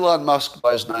Elon Musk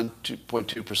buys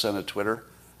 9.2% of Twitter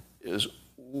is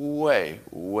way,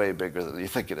 way bigger than you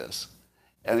think it is.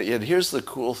 And here's the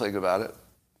cool thing about it.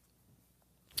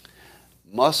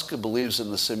 Musk believes in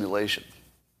the simulation,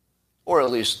 or at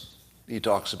least he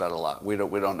talks about it a lot. We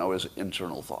don't know his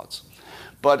internal thoughts.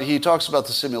 But he talks about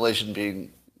the simulation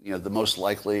being the most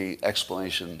likely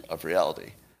explanation of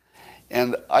reality.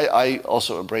 And I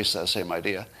also embrace that same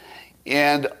idea.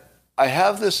 And I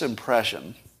have this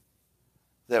impression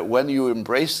that when you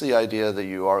embrace the idea that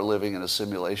you are living in a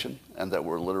simulation and that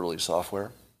we're literally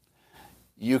software,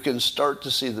 you can start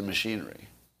to see the machinery.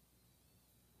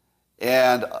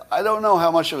 And I don't know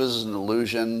how much of it is an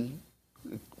illusion,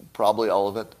 probably all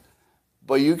of it,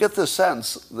 but you get the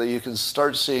sense that you can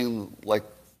start seeing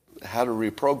how to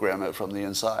reprogram it from the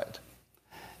inside.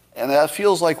 And that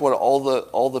feels like what all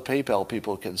the PayPal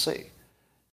people can see.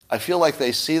 I feel like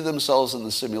they see themselves in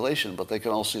the simulation, but they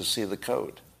can also see the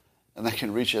code, and they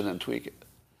can reach in and tweak it.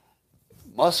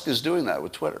 Musk is doing that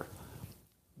with Twitter.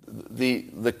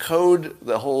 The code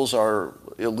that holds our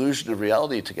illusion of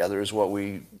reality together is what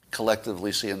we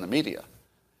collectively see in the media.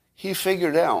 He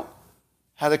figured out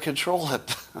how to control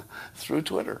it through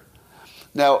Twitter.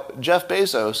 Now, Jeff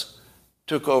Bezos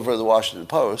took over the Washington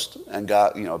Post and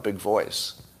got, a big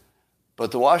voice.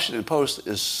 But the Washington Post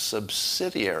is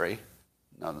subsidiary,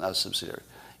 no, not subsidiary,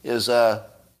 is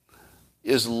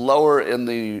lower in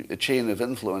the chain of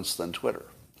influence than Twitter.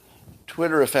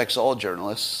 Twitter affects all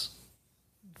journalists.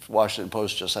 Washington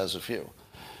Post just has a few.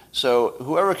 So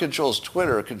whoever controls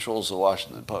Twitter controls the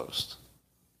Washington Post.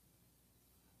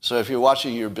 So if you're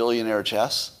watching your billionaire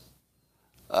chess,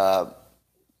 Elon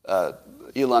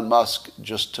Musk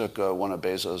just took one of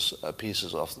Bezos'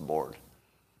 pieces off the board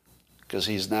because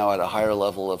he's now at a higher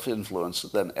level of influence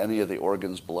than any of the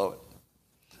organs below it,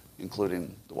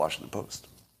 including the Washington Post.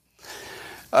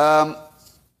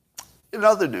 In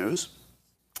other news,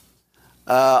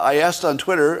 I asked on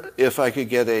Twitter if I could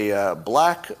get a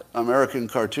black American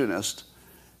cartoonist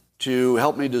to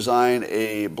help me design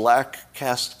a black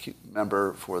cast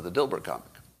member for the Dilbert comic.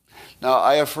 Now,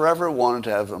 I have forever wanted to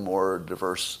have a more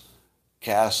diverse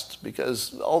cast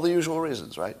because all the usual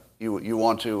reasons, right? You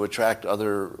want to attract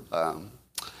other,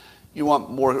 you want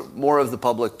more of the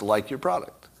public to like your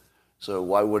product. So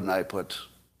why wouldn't I put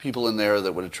people in there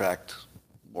that would attract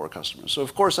more customers? So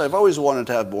of course, I've always wanted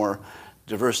to have more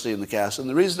diversity in the cast, and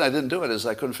the reason I didn't do it is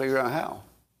I couldn't figure out how.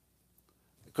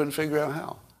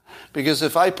 Because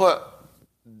if I put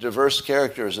diverse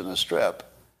characters in a strip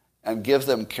and give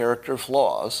them character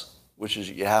flaws, which is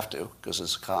you have to because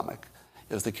it's a comic,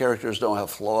 if the characters don't have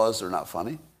flaws, they're not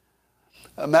funny.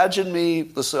 Imagine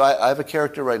me, so I have a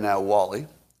character right now, Wally.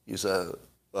 He's a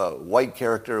white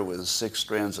character with 6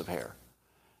 strands of hair.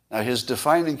 Now his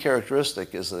defining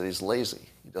characteristic is that he's lazy.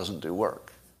 He doesn't do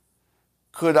work.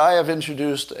 Could I have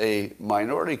introduced a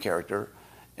minority character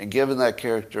and given that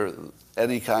character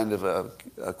any kind of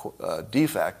a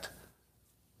defect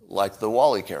like the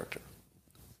Wally character?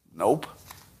 Nope.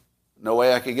 No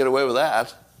way I could get away with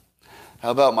that.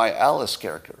 How about my Alice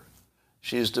character?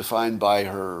 She's defined by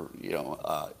her,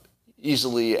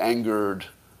 easily angered,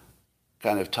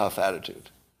 kind of tough attitude.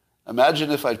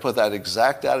 Imagine if I'd put that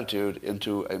exact attitude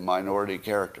into a minority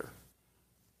character.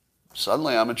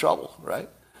 Suddenly I'm in trouble, right?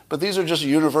 But these are just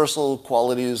universal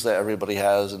qualities that everybody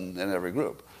has in every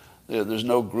group. There's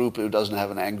no group who doesn't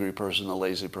have an angry person, a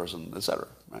lazy person, etc.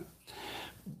 Right?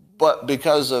 But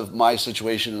because of my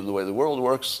situation and the way the world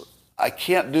works, I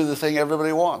can't do the thing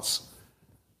everybody wants.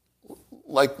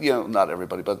 Like, not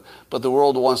everybody, but the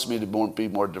world wants me to be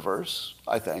more diverse,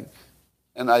 I think.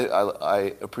 And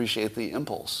I appreciate the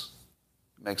impulse.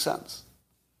 Makes sense.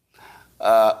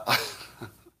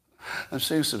 I'm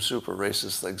seeing some super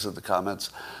racist things in the comments,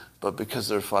 but because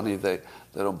they're funny, they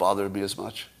don't bother me as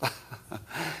much.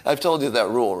 I've told you that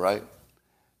rule, right?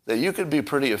 That you can be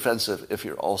pretty offensive if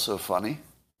you're also funny.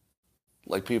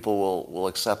 Like people will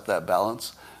accept that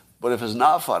balance. But if it's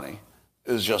not funny,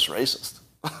 it's just racist.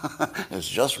 It's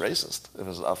just racist if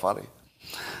it's not funny.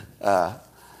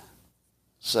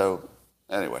 So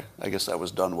anyway, I guess that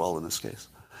was done well in this case.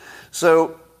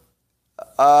 So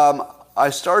I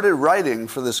started writing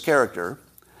for this character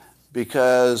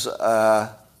because I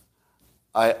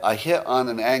hit on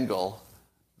an angle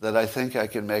that I think I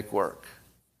can make work.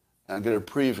 And I'm going to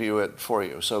preview it for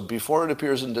you. So before it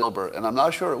appears in Dilbert, and I'm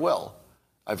not sure it will,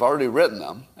 I've already written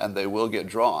them, and they will get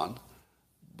drawn,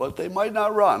 but they might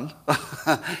not run.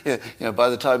 By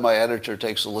the time my editor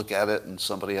takes a look at it and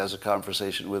somebody has a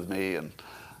conversation with me, and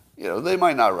they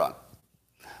might not run.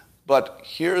 But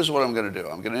here's what I'm going to do.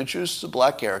 I'm going to introduce the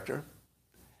black character,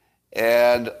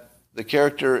 and the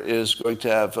character is going to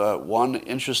have one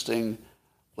interesting,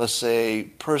 let's say,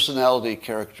 personality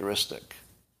characteristic.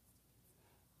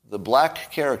 The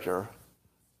black character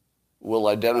will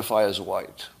identify as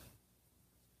white.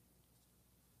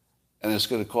 And it's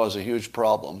going to cause a huge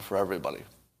problem for everybody.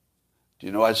 Do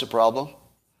you know why it's a problem?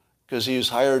 Because he's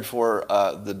hired for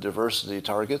the diversity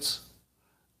targets,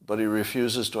 but he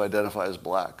refuses to identify as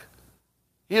black.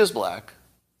 He is black,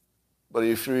 but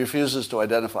he refuses to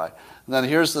identify. And then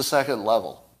here's the second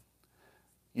level.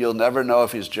 You'll never know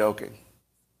if he's joking.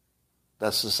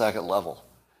 That's the second level.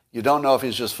 You don't know if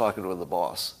he's just fucking with the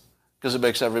boss, because it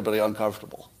makes everybody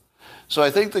uncomfortable. So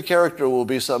I think the character will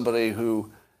be somebody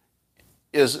who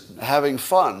is having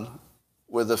fun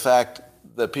with the fact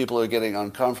that people are getting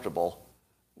uncomfortable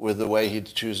with the way he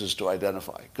chooses to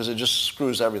identify, because it just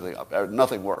screws everything up.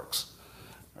 Nothing works,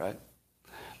 right?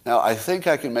 Now, I think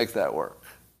I can make that work.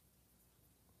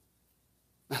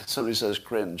 Somebody says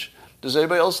cringe. Does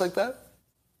anybody else like that?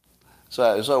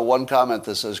 So I saw one comment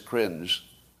that says cringe.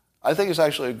 I think it's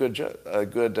actually a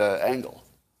good angle,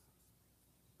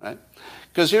 right?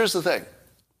 Because here's the thing.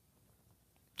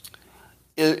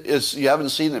 You haven't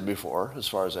seen it before, as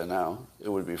far as I know. It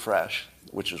would be fresh,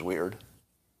 which is weird.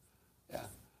 Yeah.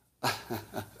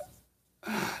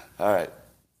 All right.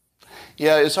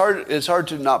 Yeah, it's hard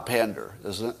to not pander,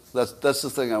 isn't it? That's the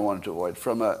thing I wanted to avoid.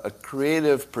 From a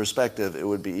creative perspective, it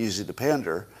would be easy to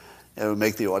pander. It would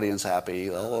make the audience happy,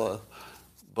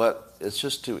 but it's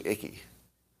just too icky.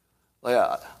 Like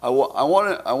I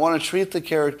want to treat the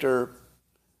character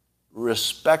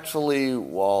respectfully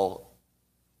while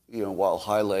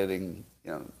highlighting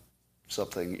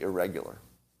something irregular.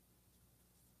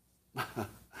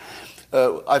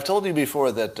 I've told you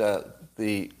before that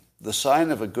the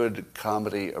sign of a good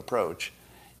comedy approach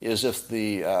is if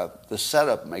the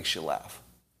setup makes you laugh.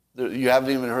 You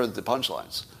haven't even heard the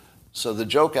punchlines, so the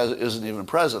joke isn't even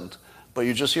present, but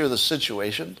you just hear the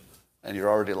situation and you're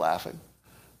already laughing.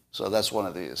 So that's one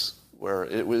of these where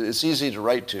it's easy to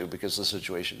write to because the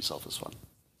situation itself is fun.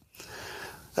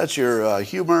 That's your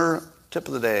humor tip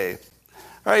of the day.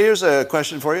 All right, here's a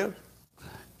question for you.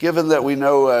 Given that we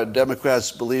know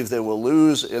Democrats believe they will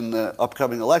lose in the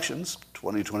upcoming elections,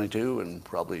 2022 and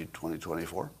probably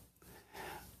 2024,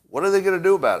 what are they going to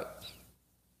do about it?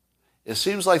 It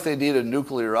seems like they need a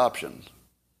nuclear option.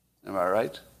 Am I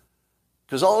right?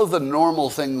 Because all of the normal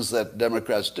things that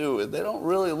Democrats do, they don't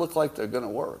really look like they're going to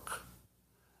work.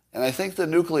 And I think the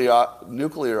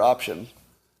nuclear option,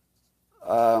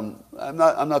 I'm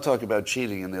not talking about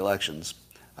cheating in the elections.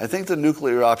 I think the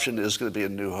nuclear option is going to be a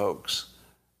new hoax.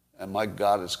 And my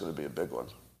God, it's going to be a big one.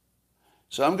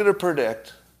 So I'm going to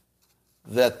predict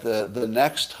that the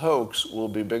next hoax will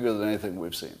be bigger than anything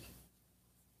we've seen.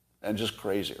 And just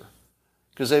crazier.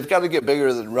 Because they've got to get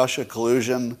bigger than Russia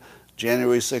collusion,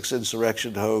 January 6th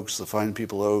insurrection hoax, the Fine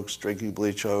People hoax, drinking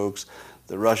bleach hoax,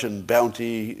 the Russian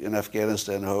bounty in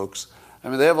Afghanistan hoax. I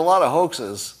mean, they have a lot of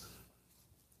hoaxes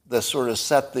that sort of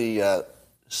set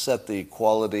the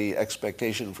quality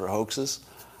expectation for hoaxes.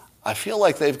 I feel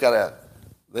like they got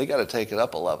to take it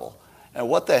up a level. And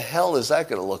what the hell is that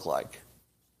going to look like?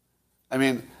 I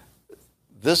mean,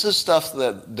 this is stuff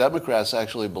that Democrats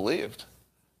actually believed.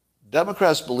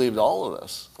 Democrats believed all of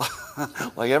this.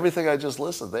 Like everything I just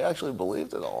listed, they actually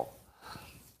believed it all.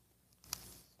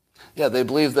 Yeah, they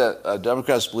believed that,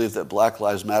 Democrats believed that Black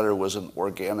Lives Matter was an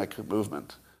organic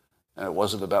movement. And it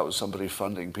wasn't about somebody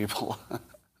funding people.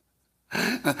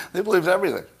 They believed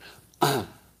everything.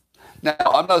 Now,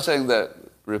 I'm not saying that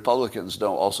Republicans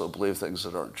don't also believe things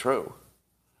that aren't true.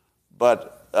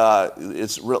 But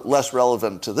it's less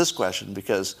relevant to this question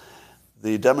because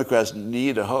the Democrats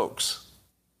need a hoax,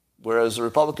 whereas the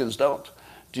Republicans don't.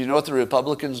 Do you know what the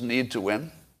Republicans need to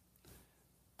win?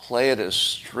 Play it as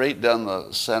straight down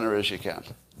the center as you can.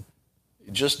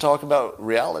 Just talk about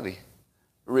reality.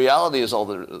 Reality is all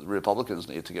the Republicans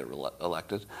need to get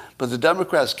elected. But the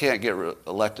Democrats can't get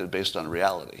elected based on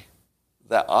reality.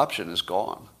 That option is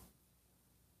gone.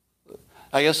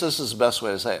 I guess this is the best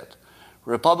way to say it.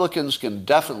 Republicans can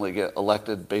definitely get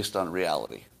elected based on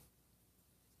reality.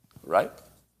 Right?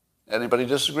 Anybody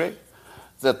disagree?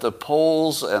 That the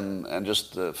polls and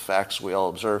just the facts we all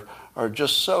observe are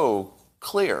just so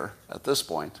clear at this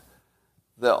point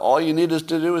that all you need to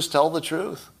do is tell the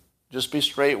truth. Just be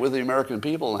straight with the American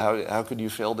people, and how could you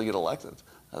fail to get elected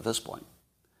at this point?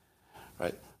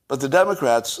 Right? But the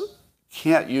Democrats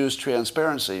can't use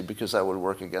transparency because that would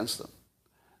work against them.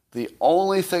 The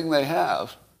only thing they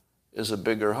have is a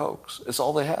bigger hoax. It's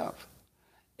all they have.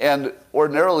 And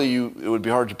ordinarily, it would be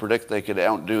hard to predict they could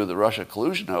outdo the Russia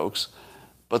collusion hoax,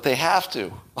 but they have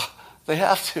to. They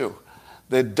have to.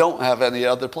 They don't have any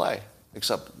other play,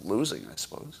 except losing, I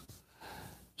suppose.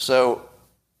 So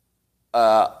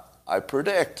I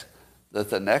predict that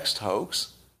the next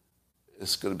hoax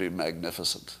is going to be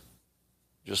magnificent.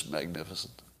 Just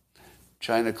magnificent.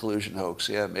 China collusion hoax,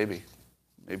 yeah, maybe.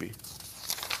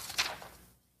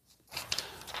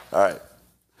 All right.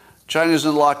 China's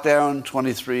in lockdown,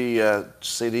 23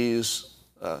 cities.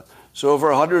 So over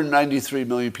 193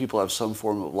 million people have some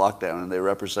form of lockdown, and they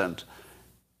represent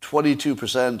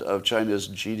 22% of China's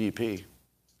GDP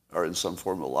are in some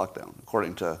form of lockdown,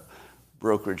 according to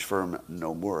brokerage firm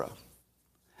Nomura.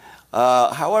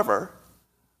 However,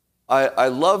 I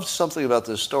loved something about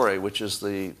this story, which is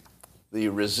the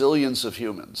resilience of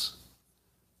humans.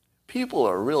 People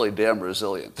are really damn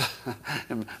resilient.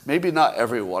 And maybe not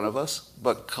every one of us,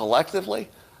 but collectively,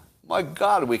 my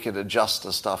God, we can adjust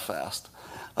to stuff fast.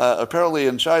 Apparently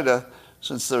in China,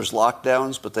 since there's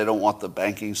lockdowns, but they don't want the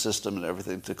banking system and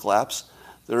everything to collapse,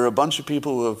 there are a bunch of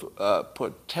people who have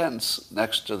put tents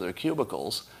next to their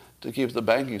cubicles to keep the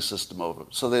banking system open.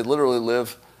 So they literally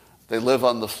live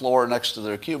on the floor next to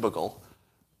their cubicle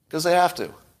because they have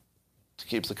to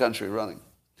keep the country running.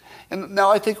 And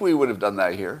now I think we would have done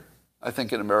that here. I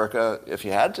think in America, if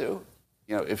you had to,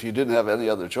 if you didn't have any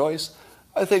other choice,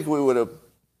 I think we would have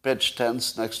pitch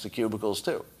tents next to cubicles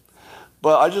too.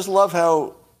 But I just love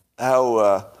how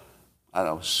I don't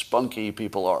know, spunky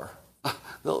people are.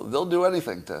 They'll do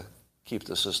anything to keep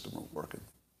the system working.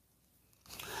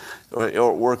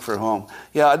 Or work from home.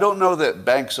 Yeah, I don't know that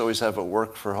banks always have a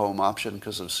work from home option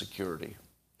because of security.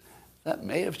 That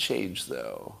may have changed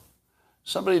though.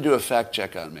 Somebody do a fact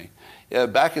check on me. Yeah,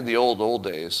 back in the old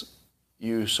days,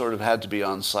 you sort of had to be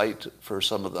on site for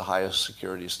some of the highest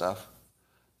security stuff.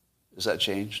 Has that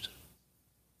changed?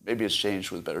 Maybe it's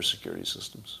changed with better security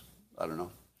systems. I don't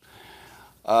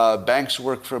know. Banks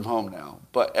work from home now,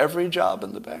 but every job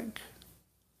in the bank,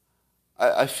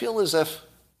 I feel as if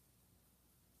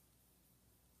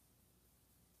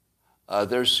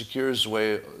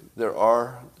there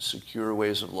are secure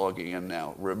ways of logging in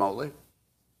now remotely.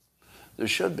 There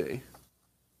should be.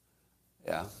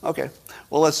 Yeah, okay.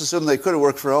 Well, let's assume they could have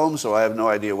worked from home, so I have no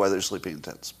idea why they're sleeping in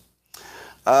tents.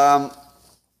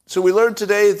 So we learned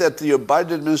today that the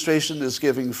Biden administration is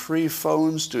giving free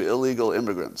phones to illegal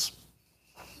immigrants.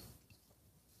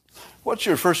 What's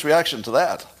your first reaction to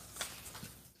that?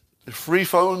 Free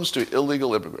phones to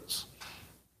illegal immigrants.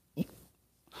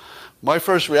 My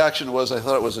first reaction was I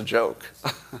thought it was a joke.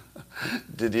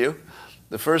 Did you?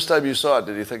 The first time you saw it,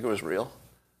 did you think it was real?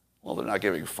 Well, they're not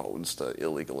giving phones to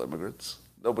illegal immigrants.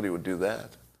 Nobody would do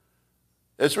that.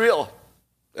 It's real.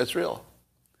 It's real.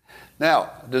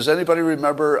 Now, does anybody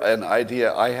remember an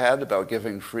idea I had about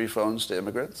giving free phones to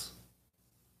immigrants?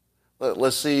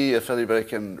 Let's see if anybody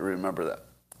can remember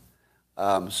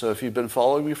that. So if you've been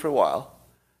following me for a while,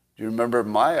 do you remember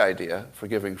my idea for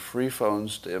giving free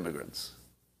phones to immigrants?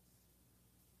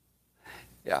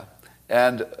 Yeah.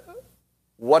 And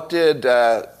what did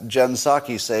Jen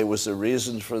Psaki say was the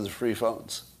reason for the free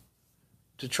phones?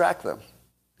 To track them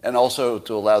and also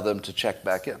to allow them to check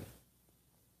back in.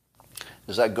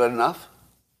 Is that good enough?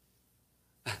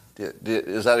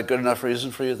 Is that a good enough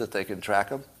reason for you that they can track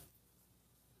them?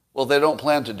 Well, they don't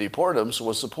plan to deport them, so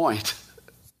what's the point?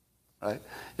 Right?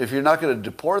 If you're not going to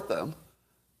deport them,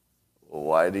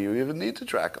 why do you even need to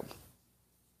track them?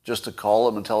 Just to call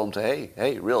them and tell them to,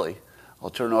 hey, really, I'll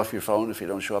turn off your phone if you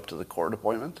don't show up to the court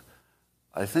appointment?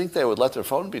 I think they would let their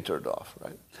phone be turned off,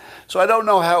 right? So I don't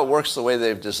know how it works the way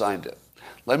they've designed it.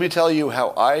 Let me tell you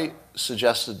how I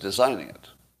suggested designing it.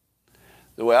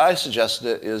 The way I suggested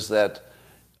it is that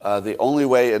the only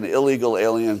way an illegal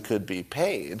alien could be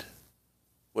paid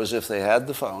was if they had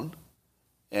the phone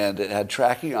and it had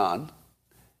tracking on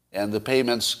and the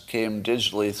payments came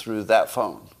digitally through that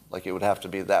phone. Like it would have to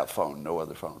be that phone, no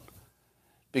other phone.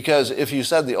 Because if you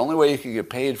said the only way you could get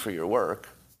paid for your work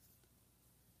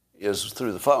is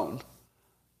through the phone,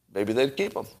 maybe they'd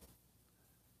keep them.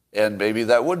 And maybe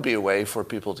that would be a way for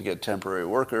people to get temporary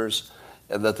workers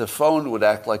and that the phone would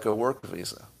act like a work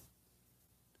visa.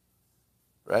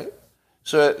 Right?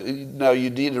 So now you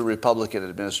need a Republican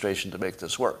administration to make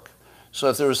this work. So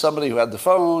if there was somebody who had the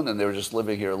phone and they were just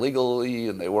living here illegally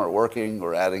and they weren't working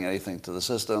or adding anything to the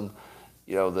system,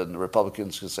 then the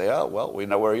Republicans could say, oh, well, we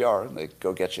know where you are, and they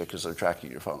go get you because they're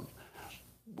tracking your phone.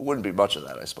 Wouldn't be much of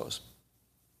that, I suppose.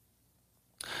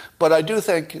 But I do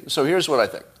think, so here's what I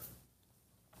think.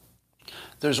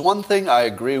 There's one thing I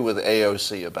agree with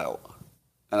AOC about,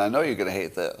 and I know you're going to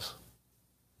hate this.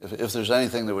 If there's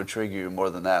anything that would trigger you more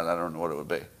than that, I don't know what it would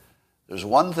be. There's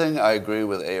one thing I agree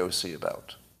with AOC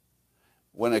about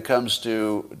when it comes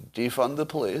to defund the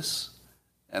police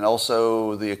and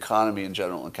also the economy in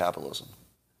general and capitalism.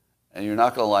 And you're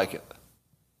not going to like it.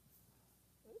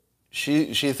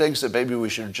 She thinks that maybe we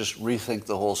should just rethink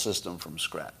the whole system from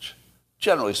scratch.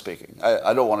 Generally speaking.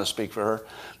 I don't want to speak for her,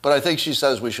 but I think she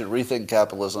says we should rethink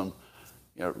capitalism,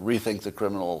 rethink the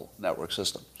criminal network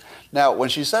system. Now, when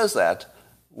she says that,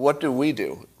 what do we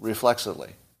do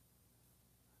reflexively?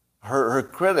 Her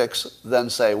critics then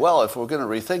say, well, if we're going to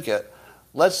rethink it,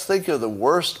 let's think of the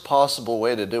worst possible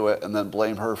way to do it and then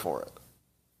blame her for it,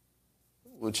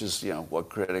 which is, what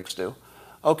critics do.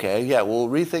 Okay, yeah, we'll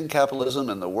rethink capitalism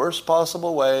in the worst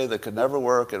possible way that could never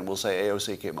work, and we'll say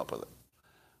AOC came up with it.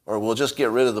 Or we'll just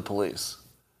get rid of the police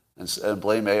and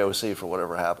blame AOC for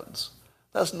whatever happens.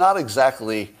 That's not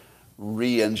exactly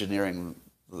re-engineering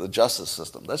the justice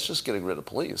system. That's just getting rid of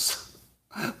police.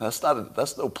 That's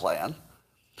no plan.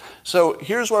 So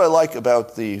here's what I like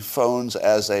about the phones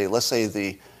as let's say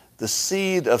the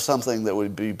seed of something that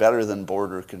would be better than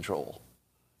border control.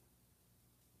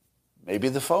 Maybe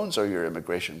the phones are your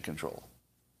immigration control.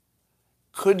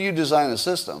 Could you design a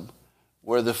system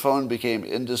where the phone became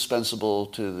indispensable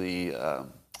to the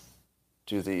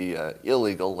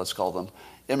illegal, let's call them,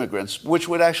 immigrants, which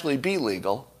would actually be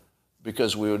legal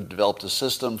because we would develop a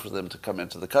system for them to come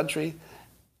into the country,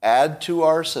 add to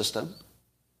our system,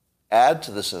 add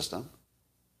to the system.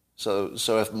 So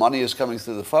if money is coming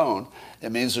through the phone,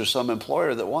 it means there's some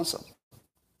employer that wants them.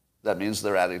 That means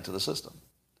they're adding to the system,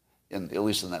 at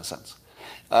least in that sense.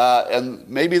 And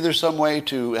maybe there's some way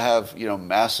to have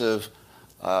massive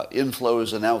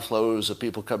inflows and outflows of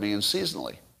people coming in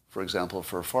seasonally, for example,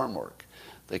 for farm work.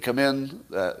 They come in,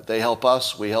 they help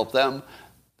us, we help them.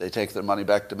 They take their money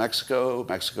back to Mexico.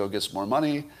 Mexico gets more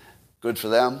money. Good for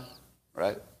them,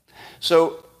 right?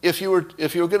 So if you were going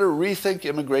to rethink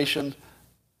immigration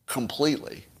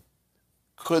completely,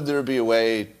 could there be a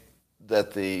way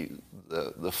that the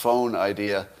phone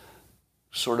idea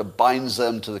sort of binds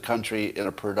them to the country in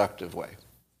a productive way?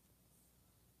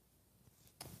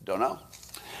 Don't know.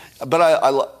 But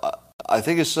I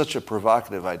think it's such a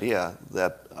provocative idea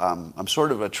that I'm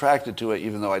sort of attracted to it,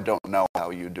 even though I don't know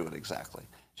how you do it exactly.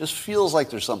 Just feels like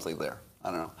there's something there. I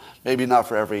don't know. Maybe not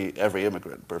for every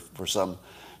immigrant, but for some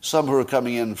who are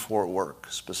coming in for work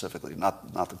specifically,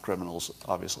 not the criminals,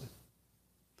 obviously.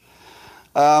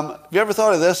 Have you ever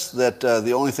thought of this, that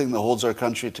the only thing that holds our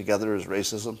country together is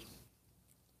racism?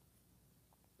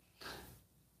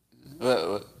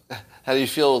 How do you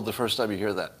feel the first time you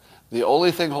hear that? The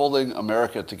only thing holding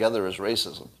America together is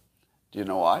racism. Do you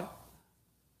know why?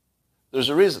 There's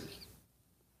a reason.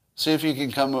 See if you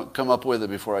can come up with it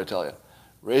before I tell you.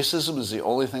 Racism is the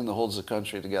only thing that holds the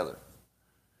country together.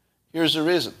 Here's the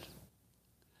reason.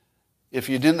 If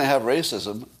you didn't have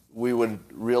racism, we would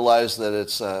realize that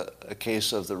it's a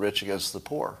case of the rich against the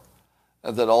poor,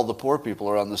 and that all the poor people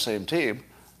are on the same team,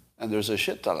 and there's a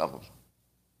shit ton of them.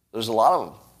 There's a lot of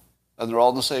them, and they're all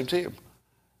on the same team.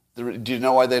 Do you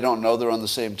know why they don't know they're on the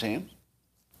same team?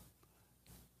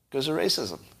 Because of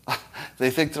racism.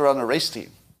 They think they're on a race team.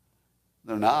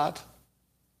 They're not.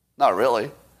 Not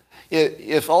really.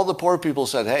 If all the poor people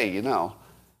said, hey,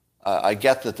 I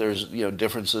get that there's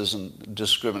differences and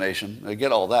discrimination. I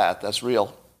get all that. That's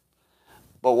real.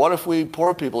 But what if we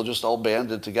poor people just all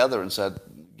banded together and said,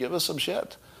 give us some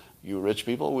shit. You rich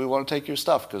people, we want to take your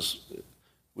stuff because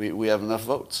we have enough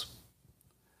votes.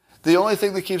 The only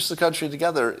thing that keeps the country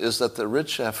together is that the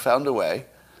rich have found a way,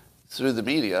 through the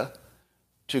media,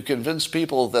 to convince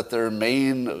people that their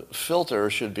main filter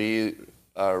should be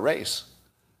race.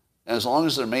 And as long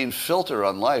as their main filter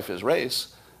on life is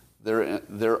race,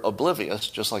 they're oblivious,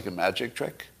 just like a magic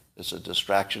trick. It's a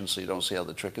distraction so you don't see how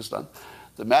the trick is done.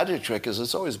 The magic trick is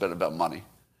it's always been about money.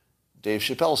 Dave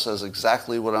Chappelle says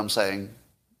exactly what I'm saying,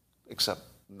 except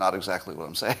not exactly what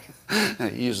I'm saying.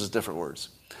 He uses different words.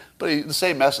 But the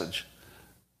same message,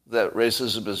 that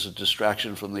racism is a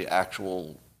distraction from the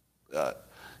actual,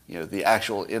 the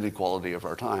actual inequality of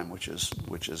our time, which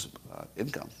is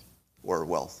income or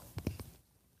wealth.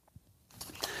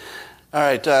 All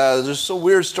right, there's a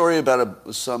weird story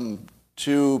about some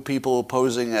two people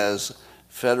posing as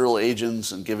federal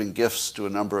agents and giving gifts to a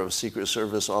number of Secret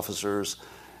Service officers,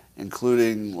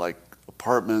 including like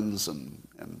apartments and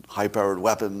high-powered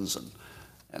weapons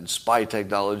and spy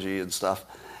technology and stuff.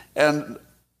 And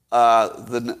I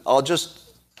will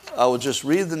just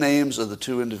read the names of the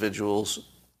two individuals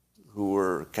who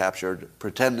were captured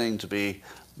pretending to be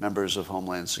members of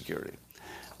Homeland Security.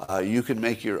 You can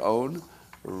make your own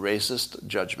racist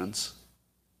judgments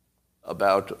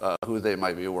about who they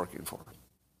might be working for.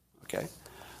 Okay?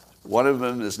 One of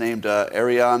them is named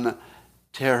Ariane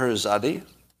Teherzadeh,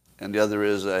 and the other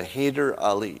is Haider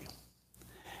Ali.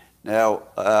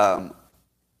 Now,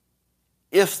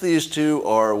 if these two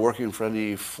are working for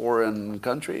any foreign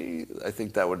country, I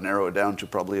think that would narrow it down to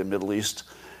probably a Middle East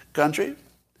country.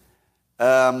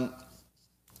 Iran,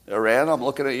 I'm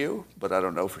looking at you, but I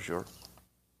don't know for sure.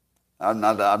 I'm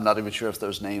not even sure if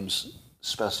those names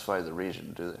specify the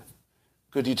region, do they?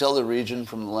 Could you tell the region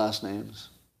from the last names?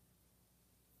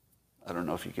 I don't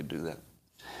know if you could do that.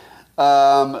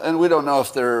 And we don't know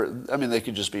if they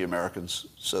could just be Americans.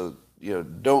 So,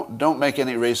 don't make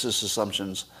any racist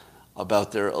assumptions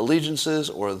about their allegiances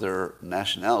or their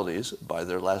nationalities by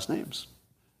their last names.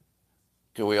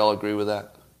 Can we all agree with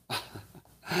that?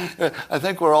 I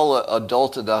think we're all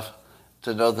adult enough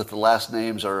to know that the last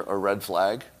names are a red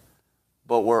flag,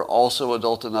 but we're also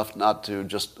adult enough not to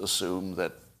just assume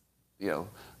that,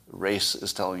 race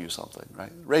is telling you something,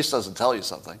 right? Race doesn't tell you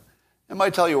something. It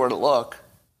might tell you where to look,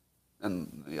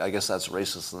 and I guess that's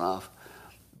racist enough,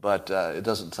 but it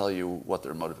doesn't tell you what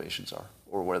their motivations are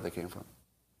or where they came from.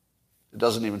 It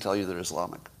doesn't even tell you they're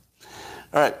Islamic.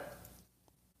 All right.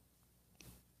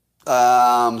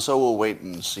 So we'll wait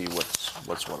and see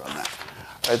what's what on that.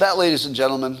 All right, that, ladies and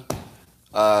gentlemen,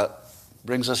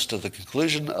 brings us to the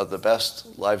conclusion of the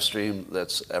best live stream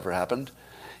that's ever happened.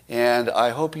 And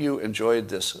I hope you enjoyed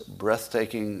this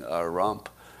breathtaking romp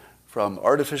from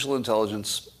artificial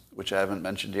intelligence which I haven't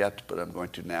mentioned yet, but I'm going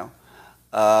to now,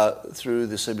 through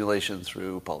the simulation,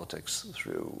 through politics,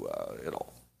 through it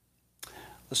all.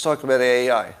 Let's talk about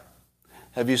AI.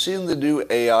 Have you seen the new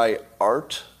AI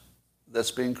art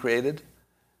that's being created?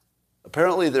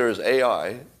 Apparently there is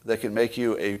AI that can make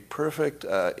you a perfect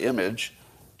image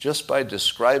just by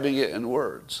describing it in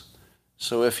words.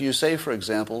 So if you say, for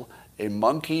example, a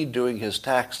monkey doing his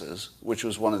taxes, which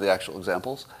was one of the actual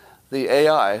examples, the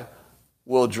AI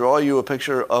will draw you a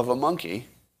picture of a monkey,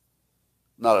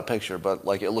 not a picture, but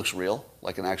like it looks real,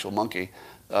 like an actual monkey,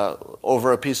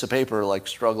 over a piece of paper, like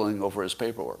struggling over his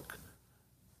paperwork.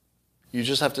 You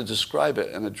just have to describe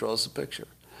it, and it draws the picture.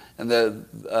 And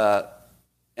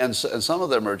some of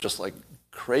them are just like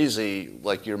crazy,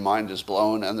 like your mind is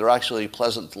blown, and they're actually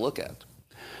pleasant to look at.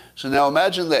 So now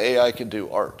imagine the AI can do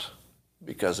art,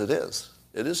 because it is.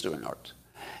 It is doing art.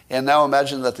 And now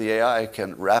imagine that the AI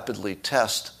can rapidly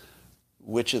test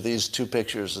which of these two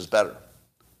pictures is better.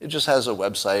 It just has a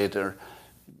website, or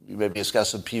maybe it's got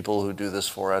some people who do this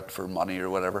for it for money or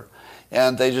whatever,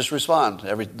 and they just respond.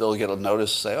 They'll get a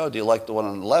notice, say, oh, do you like the one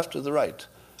on the left or the right?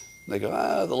 And they go,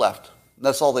 the left. And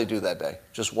that's all they do that day.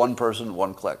 Just one person,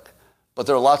 one click. But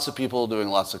there are lots of people doing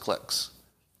lots of clicks.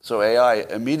 So AI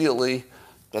immediately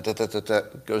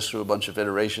goes through a bunch of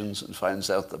iterations and finds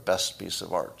out the best piece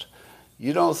of art.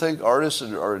 You don't think artists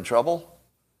are in trouble?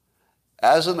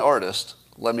 As an artist,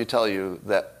 let me tell you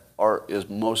that art is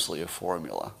mostly a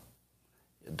formula.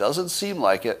 It doesn't seem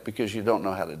like it because you don't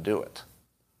know how to do it.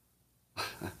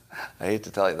 I hate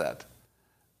to tell you that.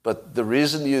 But the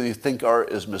reason you think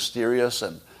art is mysterious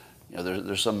and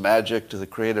there's some magic to the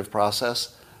creative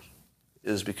process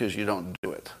is because you don't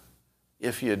do it.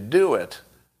 If you do it,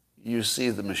 you see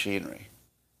the machinery,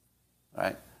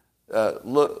 right?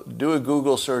 Do a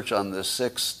Google search on the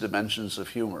 6 dimensions of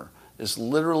humor. It's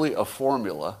literally a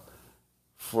formula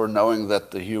for knowing that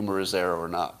the humor is there or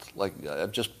not. Like,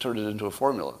 I've just turned it into a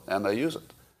formula, and I use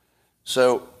it.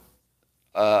 So,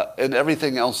 and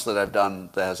everything else that I've done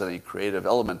that has any creative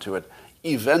element to it,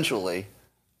 eventually,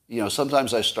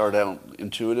 sometimes I start out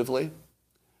intuitively,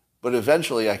 but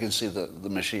eventually I can see the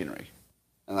machinery.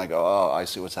 And I go, oh, I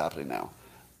see what's happening now.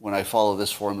 When I follow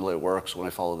this formula, it works. When I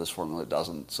follow this formula, it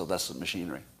doesn't. So that's the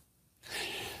machinery.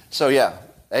 So yeah,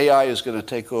 AI is going to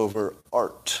take over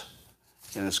art.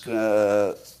 And it's going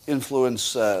to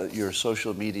influence your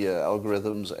social media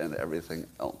algorithms and everything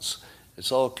else.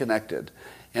 It's all connected.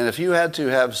 And if you had to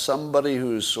have somebody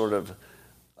who's sort of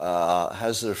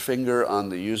has their finger on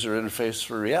the user interface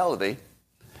for reality,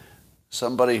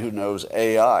 somebody who knows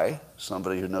AI,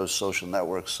 somebody who knows social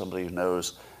networks, somebody who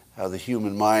knows how the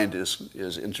human mind is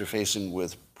interfacing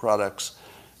with products,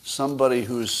 somebody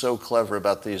who's so clever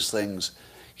about these things,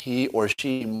 he or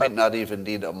she might not even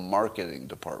need a marketing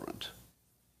department.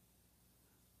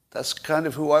 That's kind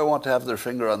of who I want to have their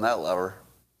finger on that lever.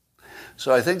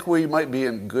 So I think we might be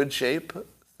in good shape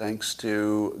thanks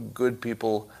to good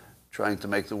people trying to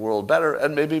make the world better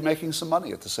and maybe making some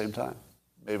money at the same time.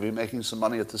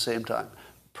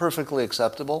 Perfectly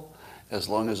acceptable as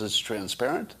long as it's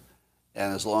transparent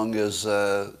and as long as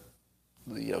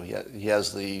he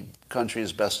has the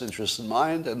country's best interests in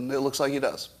mind, and it looks like he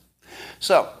does.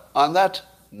 So on that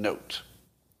note,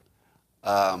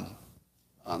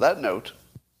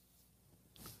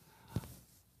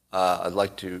 I'd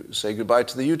like to say goodbye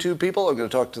to the YouTube people. I'm going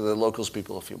to talk to the locals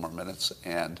people a few more minutes,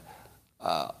 and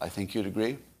I think you'd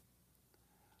agree.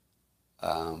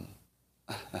 I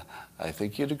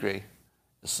think you'd agree.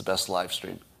 It's the best live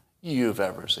stream you've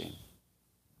ever seen.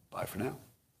 Bye for now.